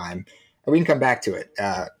have time. We can come back to it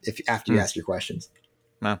after you ask your questions.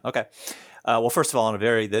 Okay. Well, first of all, on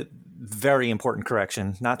a very important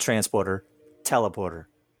correction, not transporter, teleporter.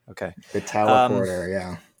 Okay. The teleporter,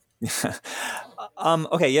 yeah.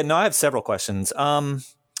 Okay. Yeah. No, I have several questions. And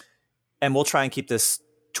we'll try and keep this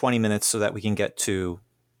 20 minutes so that we can get to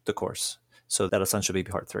the course. So that'll essentially be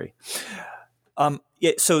part 3.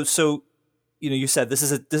 Yeah. So you said this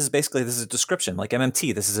is a description, like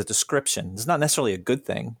MMT. This is a description. It's not necessarily a good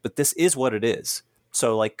thing, but this is what it is.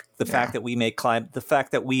 So like Yeah. the fact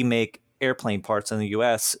that we make airplane parts in the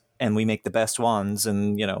U.S. and we make the best ones,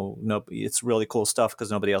 and no, it's really cool stuff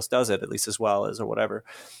because nobody else does it at least as well as or whatever.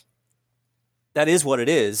 That is what it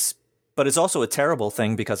is, but it's also a terrible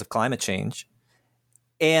thing because of climate change.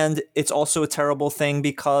 And it's also a terrible thing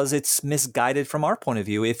because it's misguided from our point of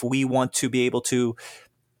view. If we want to be able to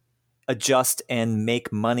adjust and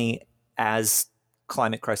make money as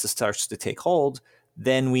climate crisis starts to take hold,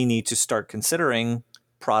 then we need to start considering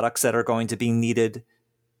products that are going to be needed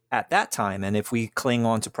at that time. And if we cling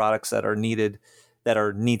on to products that are needed,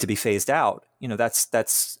 need to be phased out,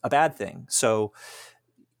 that's a bad thing. So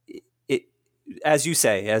it, as you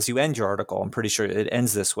say, as you end your article, I'm pretty sure it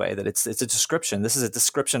ends this way, that it's a description. This is a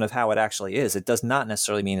description of how it actually is. It does not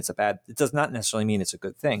necessarily mean it does not necessarily mean it's a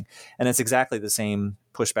good thing. And it's exactly the same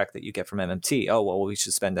pushback that you get from MMT. Oh, well, we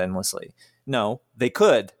should spend endlessly. No, they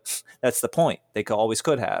could. That's the point. They always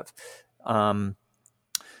could have.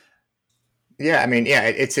 Yeah, I mean, yeah,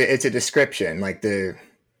 it's a description.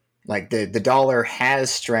 The dollar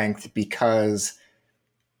has strength because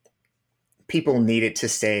people need it to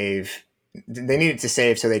save. They need it to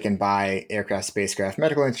save so they can buy aircraft, spacecraft,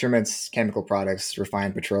 medical instruments, chemical products,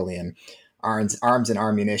 refined petroleum, arms and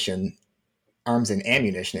ammunition.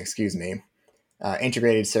 Excuse me,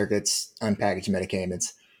 integrated circuits, unpackaged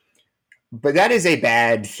medicaments. But that is a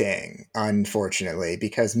bad thing, unfortunately,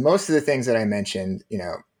 because most of the things that I mentioned,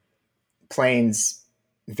 planes,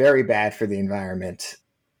 very bad for the environment,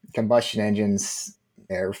 combustion engines,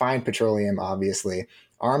 refined petroleum, obviously,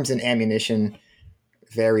 arms and ammunition,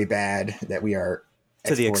 very bad that we are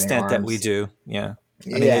to the exporting extent that we arms. do. Yeah. I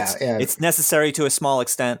mean, Yeah, yeah, it's necessary to a small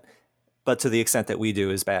extent, but to the extent that we do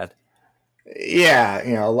is bad. yeah.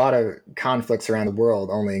 A lot of conflicts around the world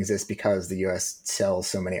only exist because the U.S. sells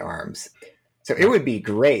so many arms. So it Right. would be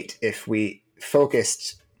great if we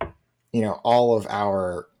focused, all of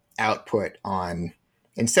our output on,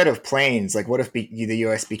 instead of planes. Like, what if the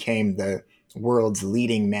U.S. became the world's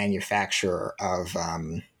leading manufacturer of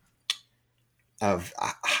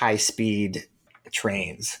high speed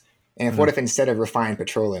trains? And what Mm-hmm. if instead of refined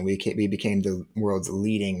petroleum, we became the world's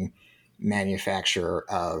leading manufacturer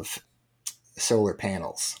of solar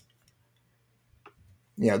panels?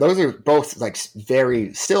 Those are both like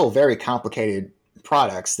still very complicated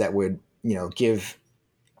products that would, give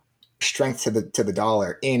strength to the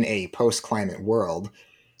dollar in a post climate world.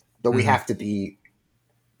 But we Mm-hmm. have to be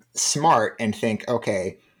smart and think,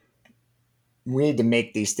 okay, we need to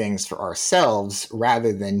make these things for ourselves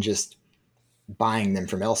rather than just buying them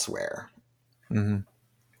from elsewhere, Mm-hmm.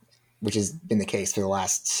 which has been the case for the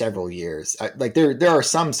last several years. Like there are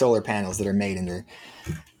some solar panels that are made in the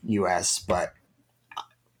U.S., but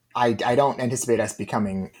I don't anticipate us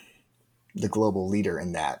becoming the global leader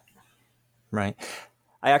in that. Right.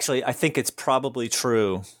 I think it's probably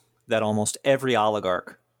true that almost every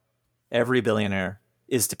oligarch, every billionaire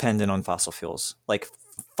is dependent on fossil fuels, like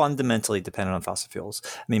fundamentally dependent on fossil fuels.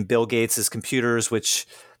 I mean, Bill Gates' computers, which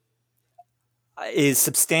is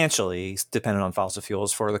substantially dependent on fossil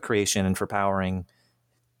fuels for the creation and for powering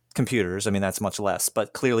computers. I mean, that's much less,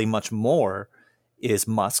 but clearly much more is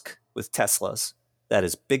Musk with Teslas. That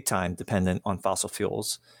is big time dependent on fossil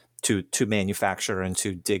fuels to manufacture and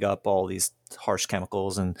to dig up all these harsh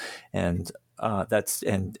chemicals and and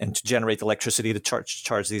to generate the electricity to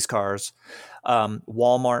charge these cars.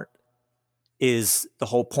 Walmart is the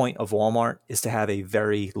whole point of Walmart is to have a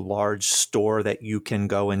very large store that you can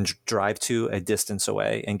go and drive to a distance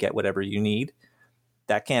away and get whatever you need.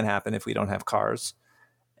 That can't happen if we don't have cars.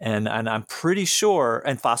 And I'm pretty sure,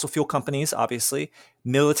 and fossil fuel companies, obviously,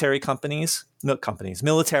 military companies,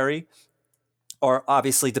 military are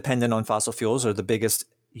obviously dependent on fossil fuels, are the biggest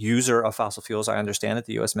user of fossil fuels, I understand it,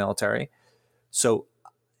 the U.S. military. So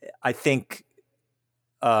I think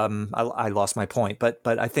I lost my point, but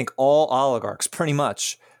I think all oligarchs pretty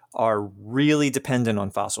much are really dependent on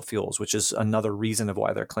fossil fuels, which is another reason of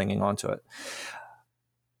why they're clinging onto it.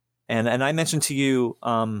 And I mentioned to you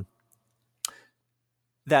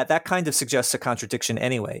that kind of suggests a contradiction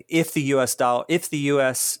anyway. If the U.S.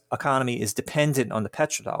 economy is dependent on the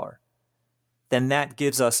petrodollar, then that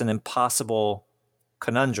gives us an impossible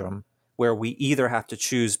conundrum where we either have to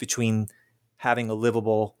choose between having a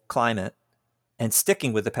livable climate and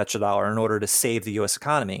sticking with the petrodollar in order to save the U.S.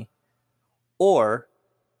 economy, or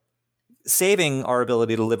saving our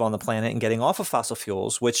ability to live on the planet and getting off of fossil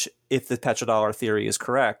fuels, which, if the petrodollar theory is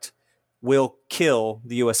correct, will kill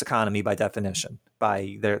the U.S. economy by definition,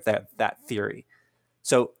 by that theory.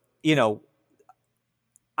 So,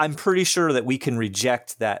 I'm pretty sure that we can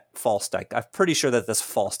reject that I'm pretty sure that that's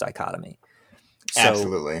false dichotomy. So,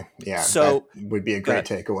 Absolutely. Yeah. So that would be a great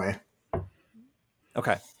takeaway.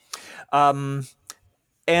 Okay.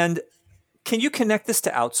 And can you connect this to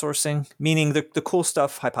outsourcing? Meaning the cool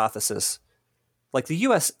stuff hypothesis. Like the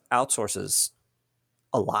US outsources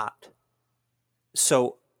a lot.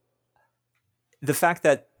 So the fact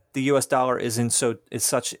that the US dollar is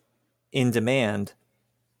such in demand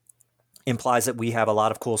implies that we have a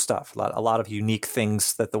lot of cool stuff, a lot of unique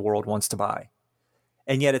things that the world wants to buy.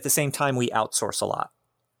 And yet at the same time we outsource a lot.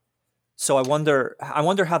 So I wonder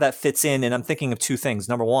how that fits in, and I'm thinking of two things.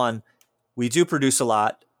 Number one, we do produce a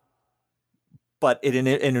lot, but it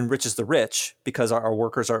enriches the rich because our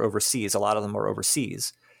workers are overseas. A lot of them are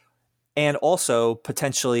overseas. And also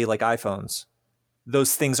potentially like iPhones.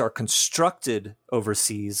 Those things are constructed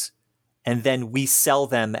overseas, and then we sell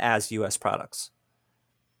them as U.S. products.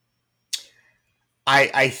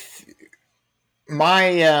 My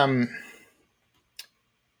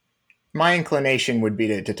inclination would be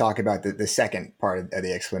to talk about the second part of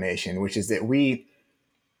the explanation, which is that we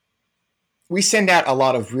send out a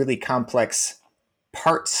lot of really complex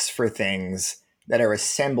parts for things that are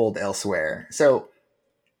assembled elsewhere. So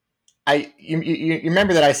you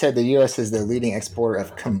remember that I said the U.S. is the leading exporter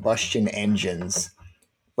of combustion engines,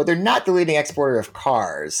 but they're not the leading exporter of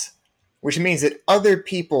cars, which means that other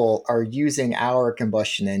people are using our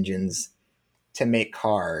combustion engines to make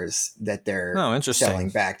cars that they're selling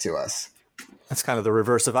back to us. That's kind of the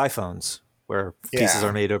reverse of iPhones, where pieces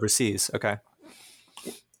are made overseas. Okay.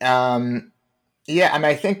 Yeah, I mean,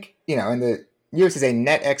 I think, and the U.S. is a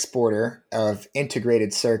net exporter of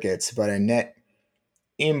integrated circuits, but a net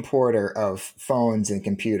importer of phones and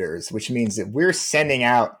computers, which means that we're sending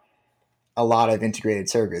out a lot of integrated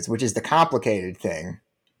circuits, which is the complicated thing.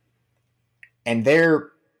 And they're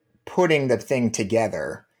putting the thing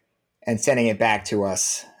together and sending it back to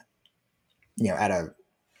us, at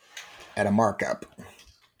a markup.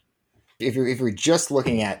 If you're just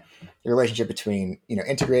looking at the relationship between,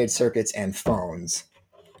 integrated circuits and phones,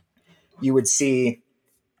 you would see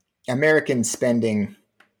Americans spending,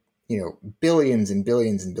 billions and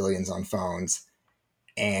billions and billions on phones,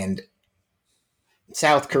 and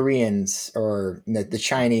South Koreans, or the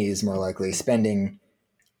Chinese more likely, spending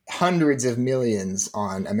hundreds of millions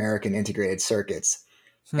on American integrated circuits.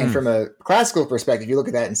 And from a classical perspective, you look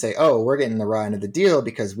at that and say, oh, we're getting the raw end of the deal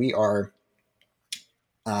because we are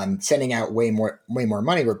sending out way more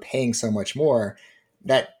money. We're paying so much more.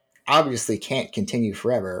 That obviously can't continue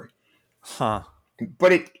forever. Huh.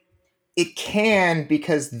 But it can,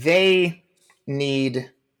 because they need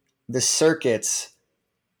the circuits,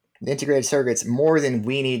 the integrated circuits, more than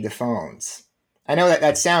we need the phones. I know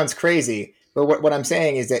that sounds crazy, but what I'm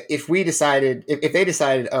saying is that if they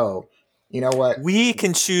decided, oh, you know what? We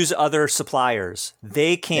can choose other suppliers.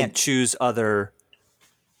 They can't choose other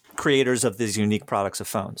creators of these unique products of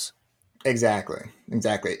phones. Exactly.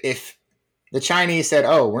 If the Chinese said,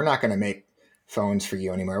 oh, we're not going to make phones for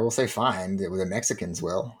you anymore, we'll say, fine, the Mexicans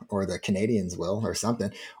will, or the Canadians will, or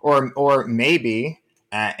something. Or maybe,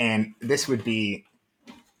 and this would be,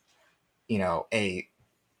 a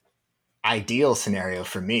ideal scenario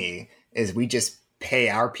for me, is we just pay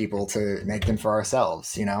our people to make them for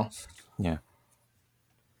ourselves, Yeah.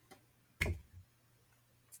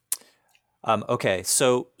 Okay.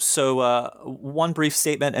 So one brief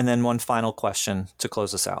statement and then one final question to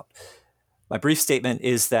close us out. My brief statement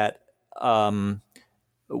is that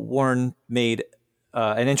Warren made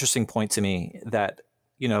an interesting point to me that,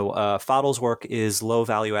 Fadl's work is low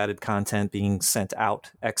value added content being sent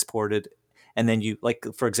out, exported. And then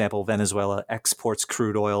for example, Venezuela exports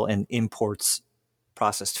crude oil and imports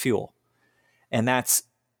processed fuel. And that's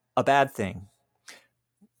a bad thing.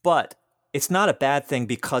 But it's not a bad thing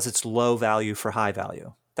because it's low value for high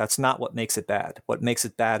value. That's not what makes it bad. What makes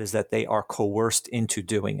it bad is that they are coerced into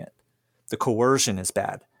doing it. The coercion is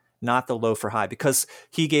bad, not the low for high. Because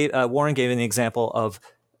Warren gave an example of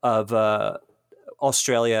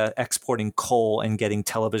Australia exporting coal and getting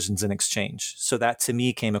televisions in exchange. So that to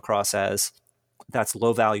me came across as that's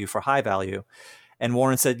low value for high value. And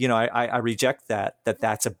Warren said, I reject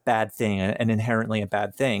that's a bad thing, and inherently a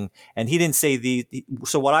bad thing. And he didn't say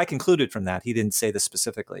so what I concluded from that, he didn't say this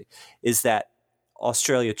specifically, is that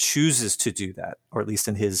Australia chooses to do that, or at least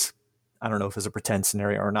in his, I don't know if it's a pretend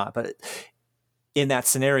scenario or not, but in that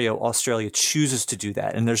scenario, Australia chooses to do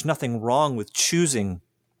that. And there's nothing wrong with choosing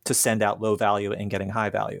to send out low value and getting high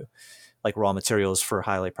value, like raw materials for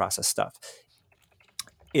highly processed stuff.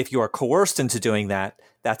 If you are coerced into doing that,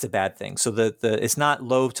 that's a bad thing. So it's not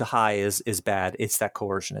low to high is bad. It's that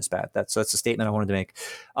coercion is bad. That's a statement I wanted to make.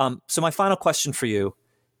 So my final question for you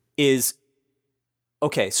is,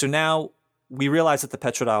 okay, so now we realize that the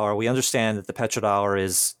petrodollar, we understand that the petrodollar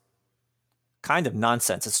is kind of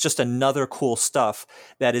nonsense. It's just another cool stuff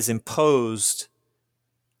that is imposed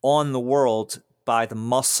on the world by the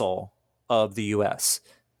muscle of the US.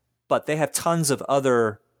 But they have tons of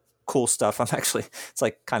other cool stuff. It's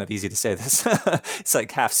like kind of easy to say this. It's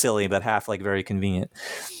like half silly, but half like very convenient.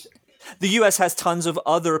 The US has tons of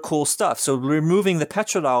other cool stuff. So removing the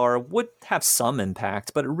petrodollar would have some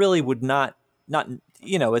impact, but it really would not,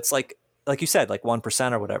 it's like you said, like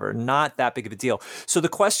 1% or whatever, not that big of a deal. So the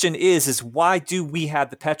question is why do we have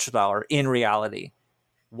the petrodollar in reality?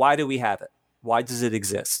 Why do we have it? Why does it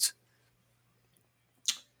exist?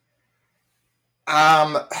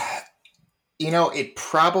 It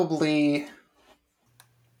probably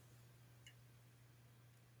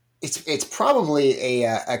it's probably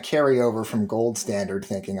a carryover from gold standard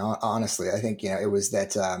thinking. Honestly, I think it was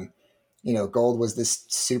that gold was this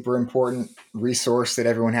super important resource that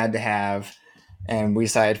everyone had to have, and we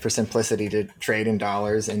decided for simplicity to trade in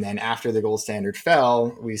dollars. And then after the gold standard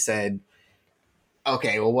fell, we said,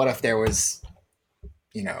 okay, well, what if there was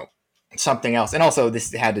something else? And also,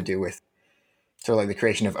 this had to do with sort of like the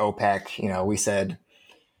creation of OPEC. We said,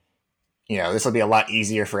 this will be a lot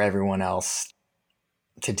easier for everyone else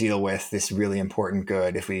to deal with this really important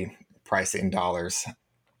good if we price it in dollars.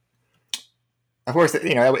 Of course,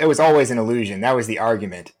 it was always an illusion. That was the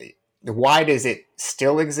argument. Why does it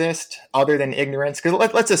still exist other than ignorance?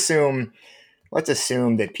 Because let's assume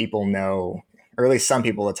that people know, or at least some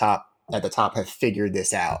people at the top have figured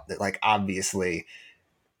this out, that like obviously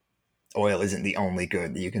oil isn't the only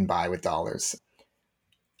good that you can buy with dollars.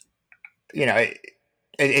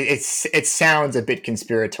 It sounds a bit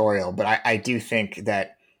conspiratorial, but I do think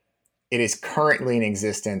that it is currently in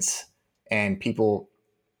existence, and people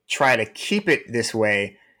try to keep it this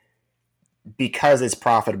way because it's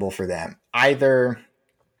profitable for them. Either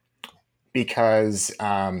because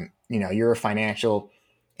you're a financial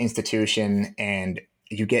institution and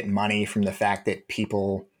you get money from the fact that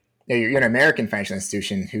people, you're an American financial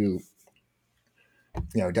institution who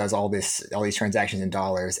does all these transactions in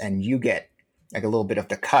dollars, and you get like a little bit of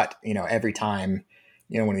the cut, every time,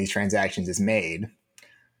 one of these transactions is made.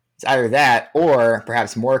 It's either that, or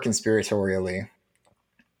perhaps more conspiratorially,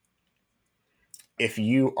 if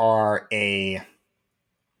you are a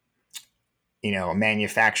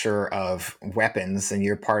manufacturer of weapons and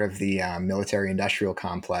you're part of the military industrial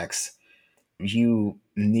complex, you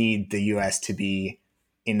need the U.S. to be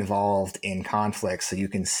involved in conflicts so you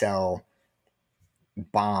can sell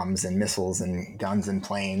bombs and missiles and guns and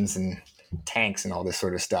planes and tanks and all this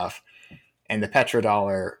sort of stuff. And the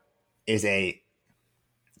petrodollar is a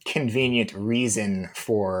convenient reason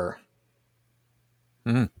for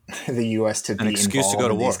the U.S. to be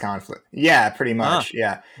involved in these conflicts. Yeah, pretty much.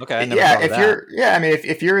 Yeah. Okay. I never thought of that.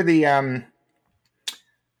 If you're the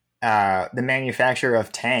manufacturer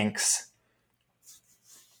of tanks,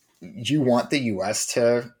 you want the U.S.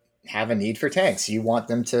 to have a need for tanks. You want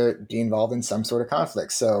them to be involved in some sort of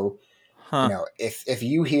conflict. So, if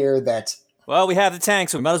you hear that, well, we have the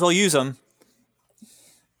tanks, so we might as well use them.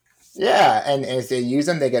 Yeah, and if they use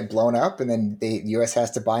them, they get blown up, and then the U.S. has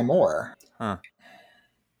to buy more. Huh.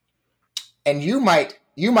 And you might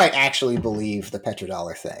actually believe the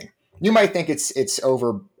petrodollar thing. You might think it's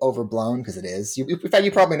overblown, because it is. In fact,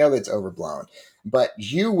 you probably know that it's overblown, but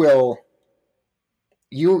you'll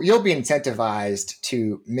be incentivized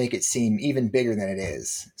to make it seem even bigger than it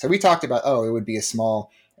is. So we talked about, it would be a small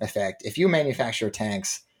effect. If you manufacture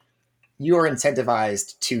tanks, you are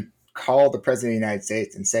incentivized to call the president of the United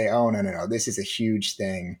States and say, oh, no, this is a huge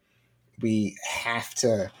thing. We have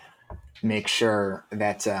to make sure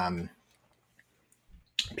that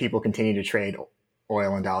people continue to trade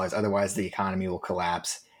oil and dollars. Otherwise, the economy will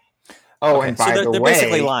collapse. Oh, okay. And by the way, they're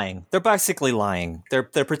basically lying. They're basically lying. They're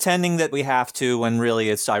pretending that we have to, when really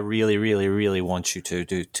it's, I really, really, really want you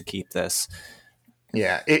to keep this.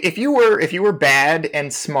 Yeah. If you were bad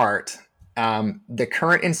and smart, the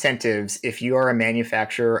current incentives, if you are a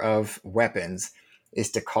manufacturer of weapons, is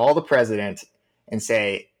to call the president and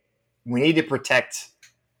say, we need to protect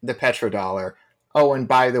the petrodollar. Oh, and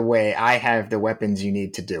by the way, I have the weapons you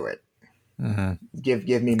need to do it. Mm-hmm.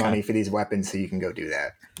 Give me money for these weapons so you can go do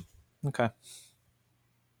that. Okay.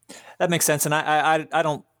 That makes sense. And I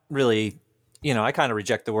don't really, I kind of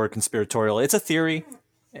reject the word conspiratorial. It's a theory.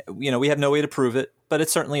 We have no way to prove it, but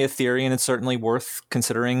it's certainly a theory, and it's certainly worth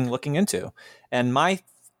considering looking into. And my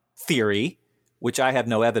theory, which I have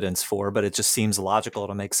no evidence for, but it just seems logical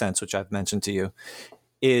to make sense, which I've mentioned to you,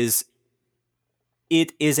 is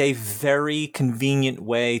it is a very convenient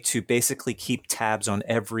way to basically keep tabs on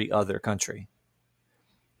every other country.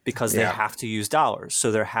 because they Yeah. have to use dollars.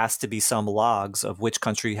 So there has to be some logs of which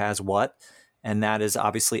country has what, and that is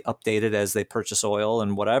obviously updated as they purchase oil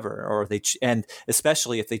and whatever, or and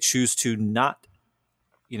especially if they choose to not,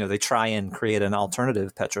 they try and create an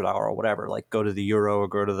alternative petrodollar or whatever, like go to the euro or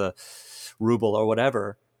go to the ruble or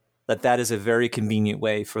whatever. That is a very convenient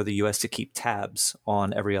way for the U.S. to keep tabs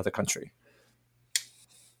on every other country.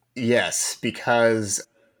 Yes, because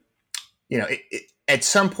at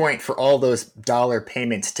some point, for all those dollar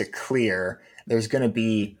payments to clear, there's going to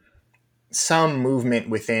be some movement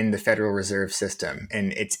within the Federal Reserve System,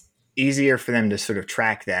 and it's easier for them to sort of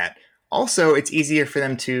track that. Also, it's easier for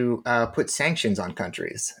them to put sanctions on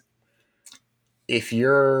countries. If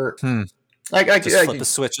you're Just flip a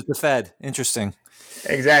switch at the Fed. Interesting.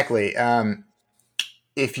 Exactly.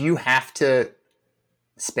 If you have to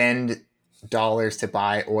spend dollars to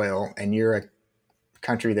buy oil, and you're a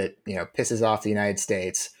country that pisses off the United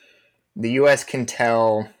States, the U.S. can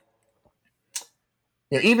tell.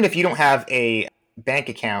 Even if you don't have a bank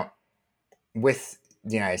account with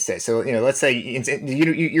the United States, so let's say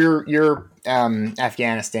you're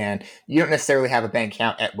Afghanistan, you don't necessarily have a bank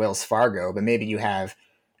account at Wells Fargo, but maybe you have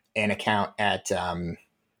an account at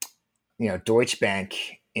Deutsche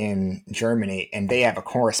Bank in Germany, and they have a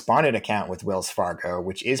correspondent account with Wells Fargo,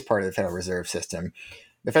 which is part of the Federal Reserve System.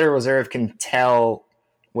 The Federal Reserve can tell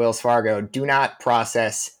Wells Fargo, do not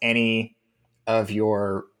process any of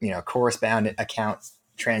your correspondent account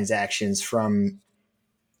transactions from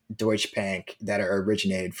Deutsche Bank that are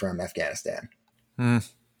originated from Afghanistan.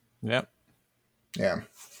 Yep. Yeah.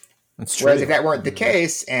 That's true. Whereas if that weren't the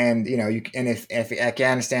case, and if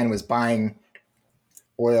Afghanistan was buying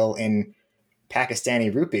oil in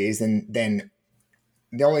Pakistani rupees, then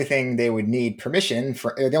the only thing they would need permission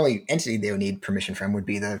for, the only entity they would need permission from would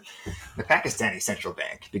be the Pakistani central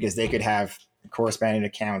bank, because they could have correspondent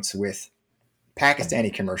accounts with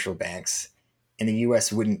Pakistani commercial banks, and the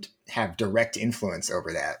U.S. wouldn't have direct influence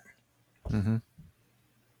over that. Mm-hmm.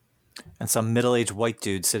 And some middle-aged white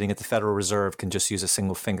dude sitting at the Federal Reserve can just use a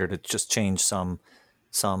single finger to just change some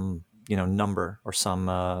number or some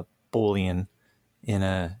Boolean in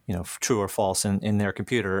a true or false in their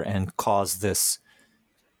computer, and cause this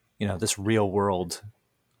this real world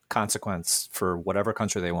consequence for whatever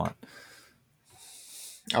country they want.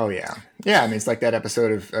 Oh yeah. I mean, it's like that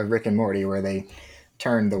episode of Rick and Morty where they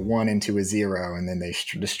turn the 1 into a 0, and then they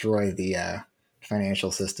destroy the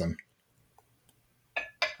financial system.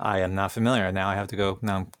 I am not familiar. Now I have to go.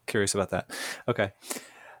 Now I'm curious about that. Okay.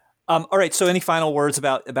 All right. So any final words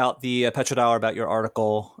about the petrodollar, about your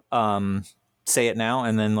article? Say it now,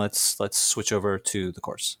 and then let's switch over to the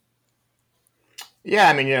course. Yeah,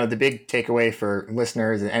 I mean, the big takeaway for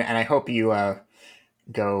listeners, and I hope you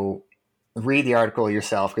go read the article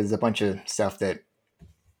yourself, because there's a bunch of stuff that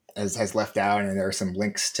has left out, and there are some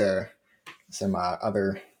links to some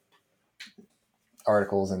other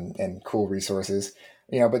articles and cool resources.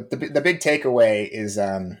 But the big takeaway is,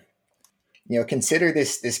 consider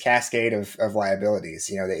this cascade of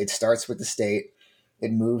liabilities. It starts with the state,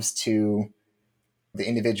 it moves to the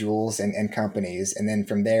individuals and companies, and then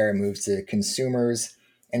from there it moves to consumers,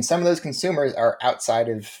 and some of those consumers are outside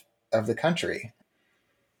of the country.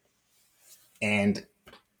 And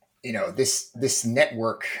this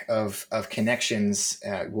network of connections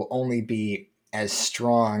will only be as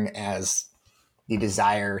strong as the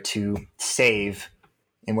desire to save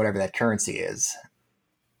in whatever that currency is,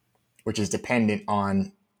 which is dependent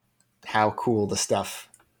on how cool the stuff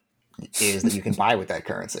is that you can buy with that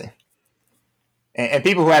currency. And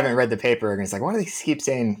people who haven't read the paper are going to say, like, why do they keep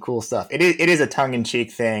saying cool stuff? It is a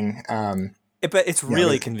tongue-in-cheek thing. But it's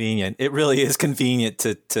really convenient. It really is convenient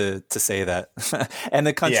to say that. And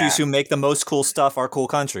the countries who make the most cool stuff are cool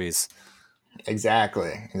countries.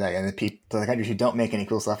 Exactly. And the countries who don't make any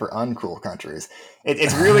cool stuff are uncool countries.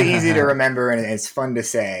 It's really easy to remember, and it's fun to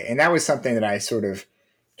say. And that was something that I sort of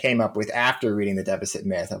came up with after reading The Deficit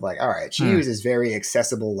Myth, of like, all right, she uses very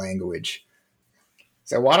accessible language.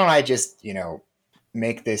 So why don't I just,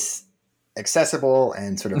 make this accessible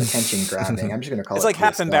and sort of attention grabbing? I'm just going to call it's it like cool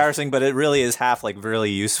half stuff. Embarrassing, but it really is half like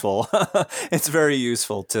really useful. It's very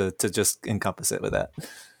useful to just encompass it with that.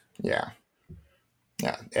 Yeah.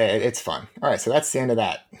 It's fun. All right. So that's the end of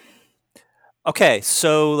that. Okay.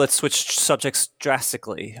 So let's switch subjects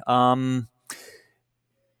drastically.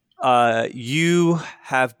 You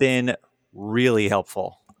have been really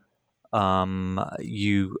helpful. To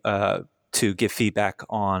give feedback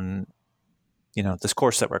on this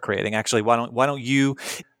course that we're creating. Actually, why don't you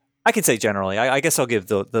I can say generally. I guess I'll give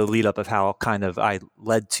the lead up of how kind of I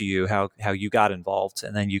led to you, how you got involved,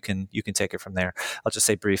 and then you can take it from there. I'll just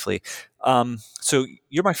say briefly. So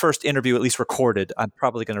you're my first interview, at least recorded. I'm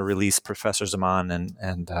probably going to release Professor Zaman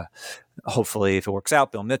and hopefully, if it works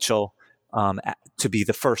out, Bill Mitchell to be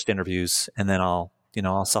the first interviews, and then I'll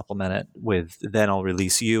supplement it with, then I'll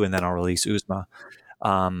release you, and then I'll release Uzma.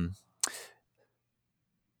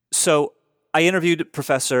 So I interviewed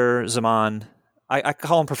Professor Zaman. I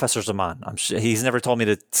call him Professor Zaman. He's never told me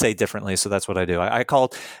to say differently, so that's what I do. I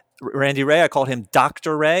called Randy Ray. I called him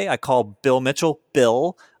Dr. Ray. I call Bill Mitchell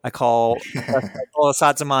Bill. I call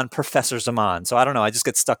Asad Zaman Professor Zaman. So I don't know. I just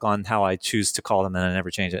get stuck on how I choose to call them, and I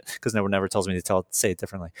never change it because no one never tells me to say it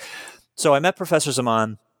differently. So I met Professor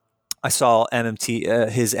Zaman. I saw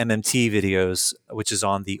his MMT videos, which is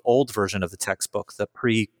on the old version of the textbook, the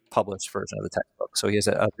pre-published version of the textbook. So he has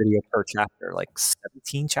a video per chapter, like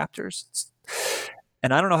 17 chapters.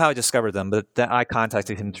 And I don't know how I discovered them, but I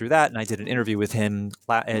contacted him through that, and I did an interview with him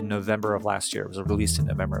in November of last year. It was released in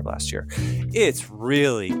November of last year. It's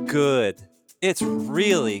really good. It's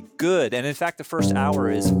really good. And in fact, the first hour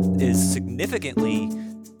is significantly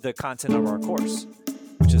the content of our course,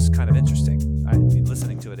 which is kind of interesting. I've been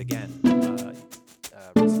listening to it again recently.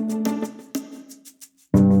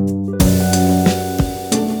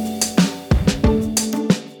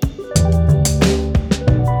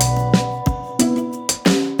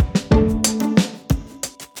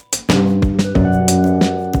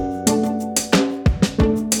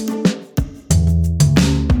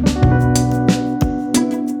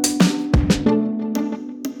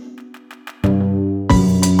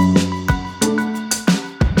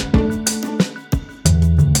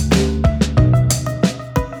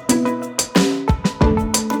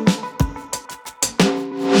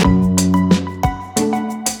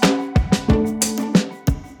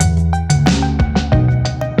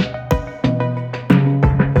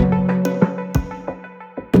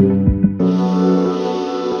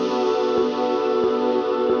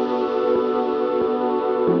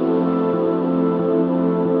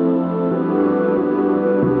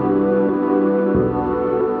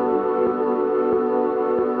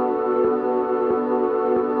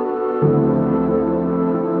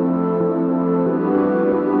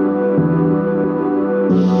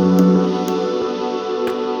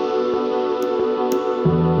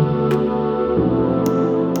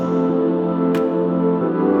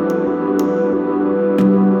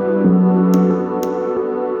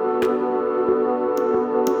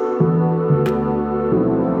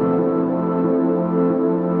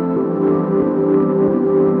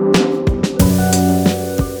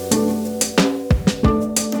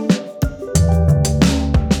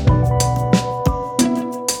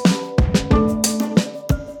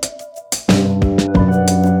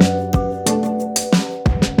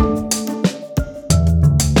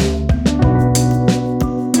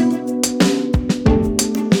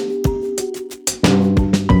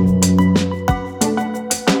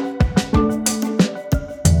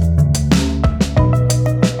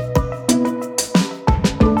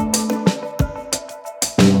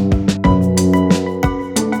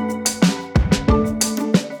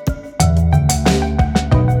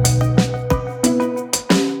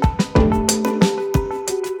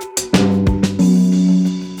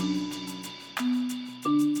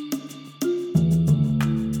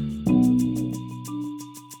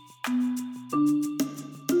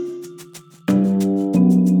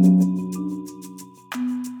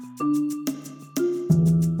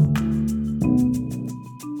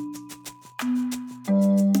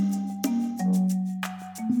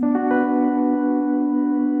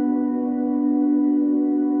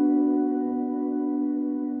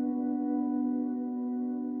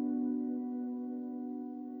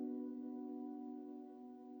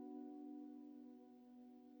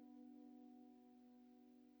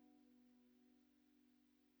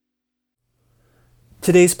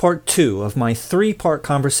 Today's part 2 of my 3-part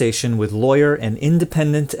conversation with lawyer and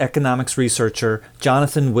independent economics researcher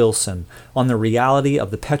Jonathan Wilson on the reality of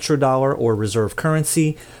the petrodollar or reserve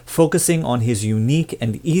currency, focusing on his unique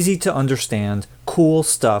and easy-to-understand cool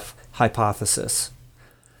stuff hypothesis.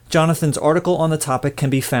 Jonathan's article on the topic can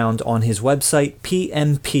be found on his website pmpecon.com,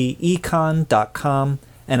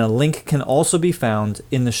 and a link can also be found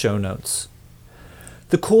in the show notes.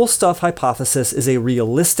 The cool stuff hypothesis is a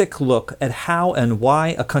realistic look at how and why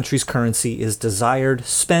a country's currency is desired,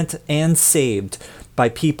 spent, and saved by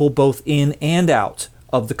people both in and out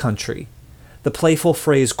of the country. The playful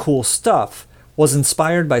phrase cool stuff was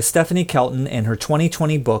inspired by Stephanie Kelton and her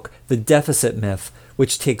 2020 book, The Deficit Myth,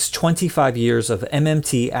 which takes 25 years of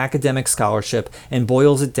MMT academic scholarship and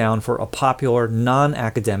boils it down for a popular,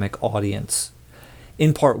 non-academic audience.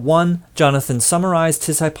 In Part 1, Jonathan summarized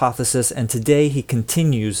his hypothesis, and today he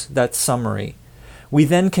continues that summary. We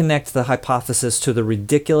then connect the hypothesis to the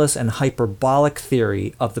ridiculous and hyperbolic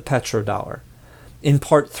theory of the petrodollar. In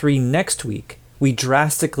Part 3 next week, we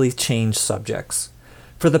drastically change subjects.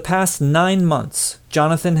 For the past 9 months,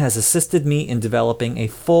 Jonathan has assisted me in developing a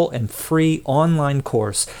full and free online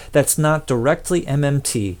course that's not directly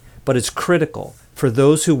MMT, but is critical for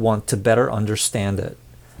those who want to better understand it.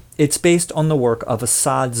 It's based on the work of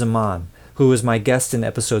Asad Zaman, who was my guest in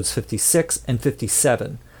episodes 56 and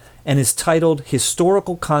 57, and is titled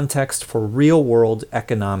Historical Context for Real-World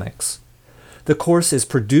Economics. The course is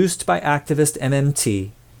produced by Activist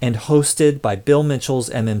MMT and hosted by Bill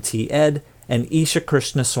Mitchell's MMT Ed and Isha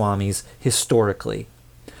Krishnaswamy's Historically.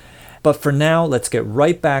 But for now, let's get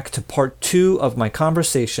right back to Part 2 of my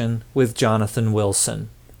conversation with Jonathan Wilson.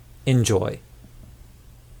 Enjoy.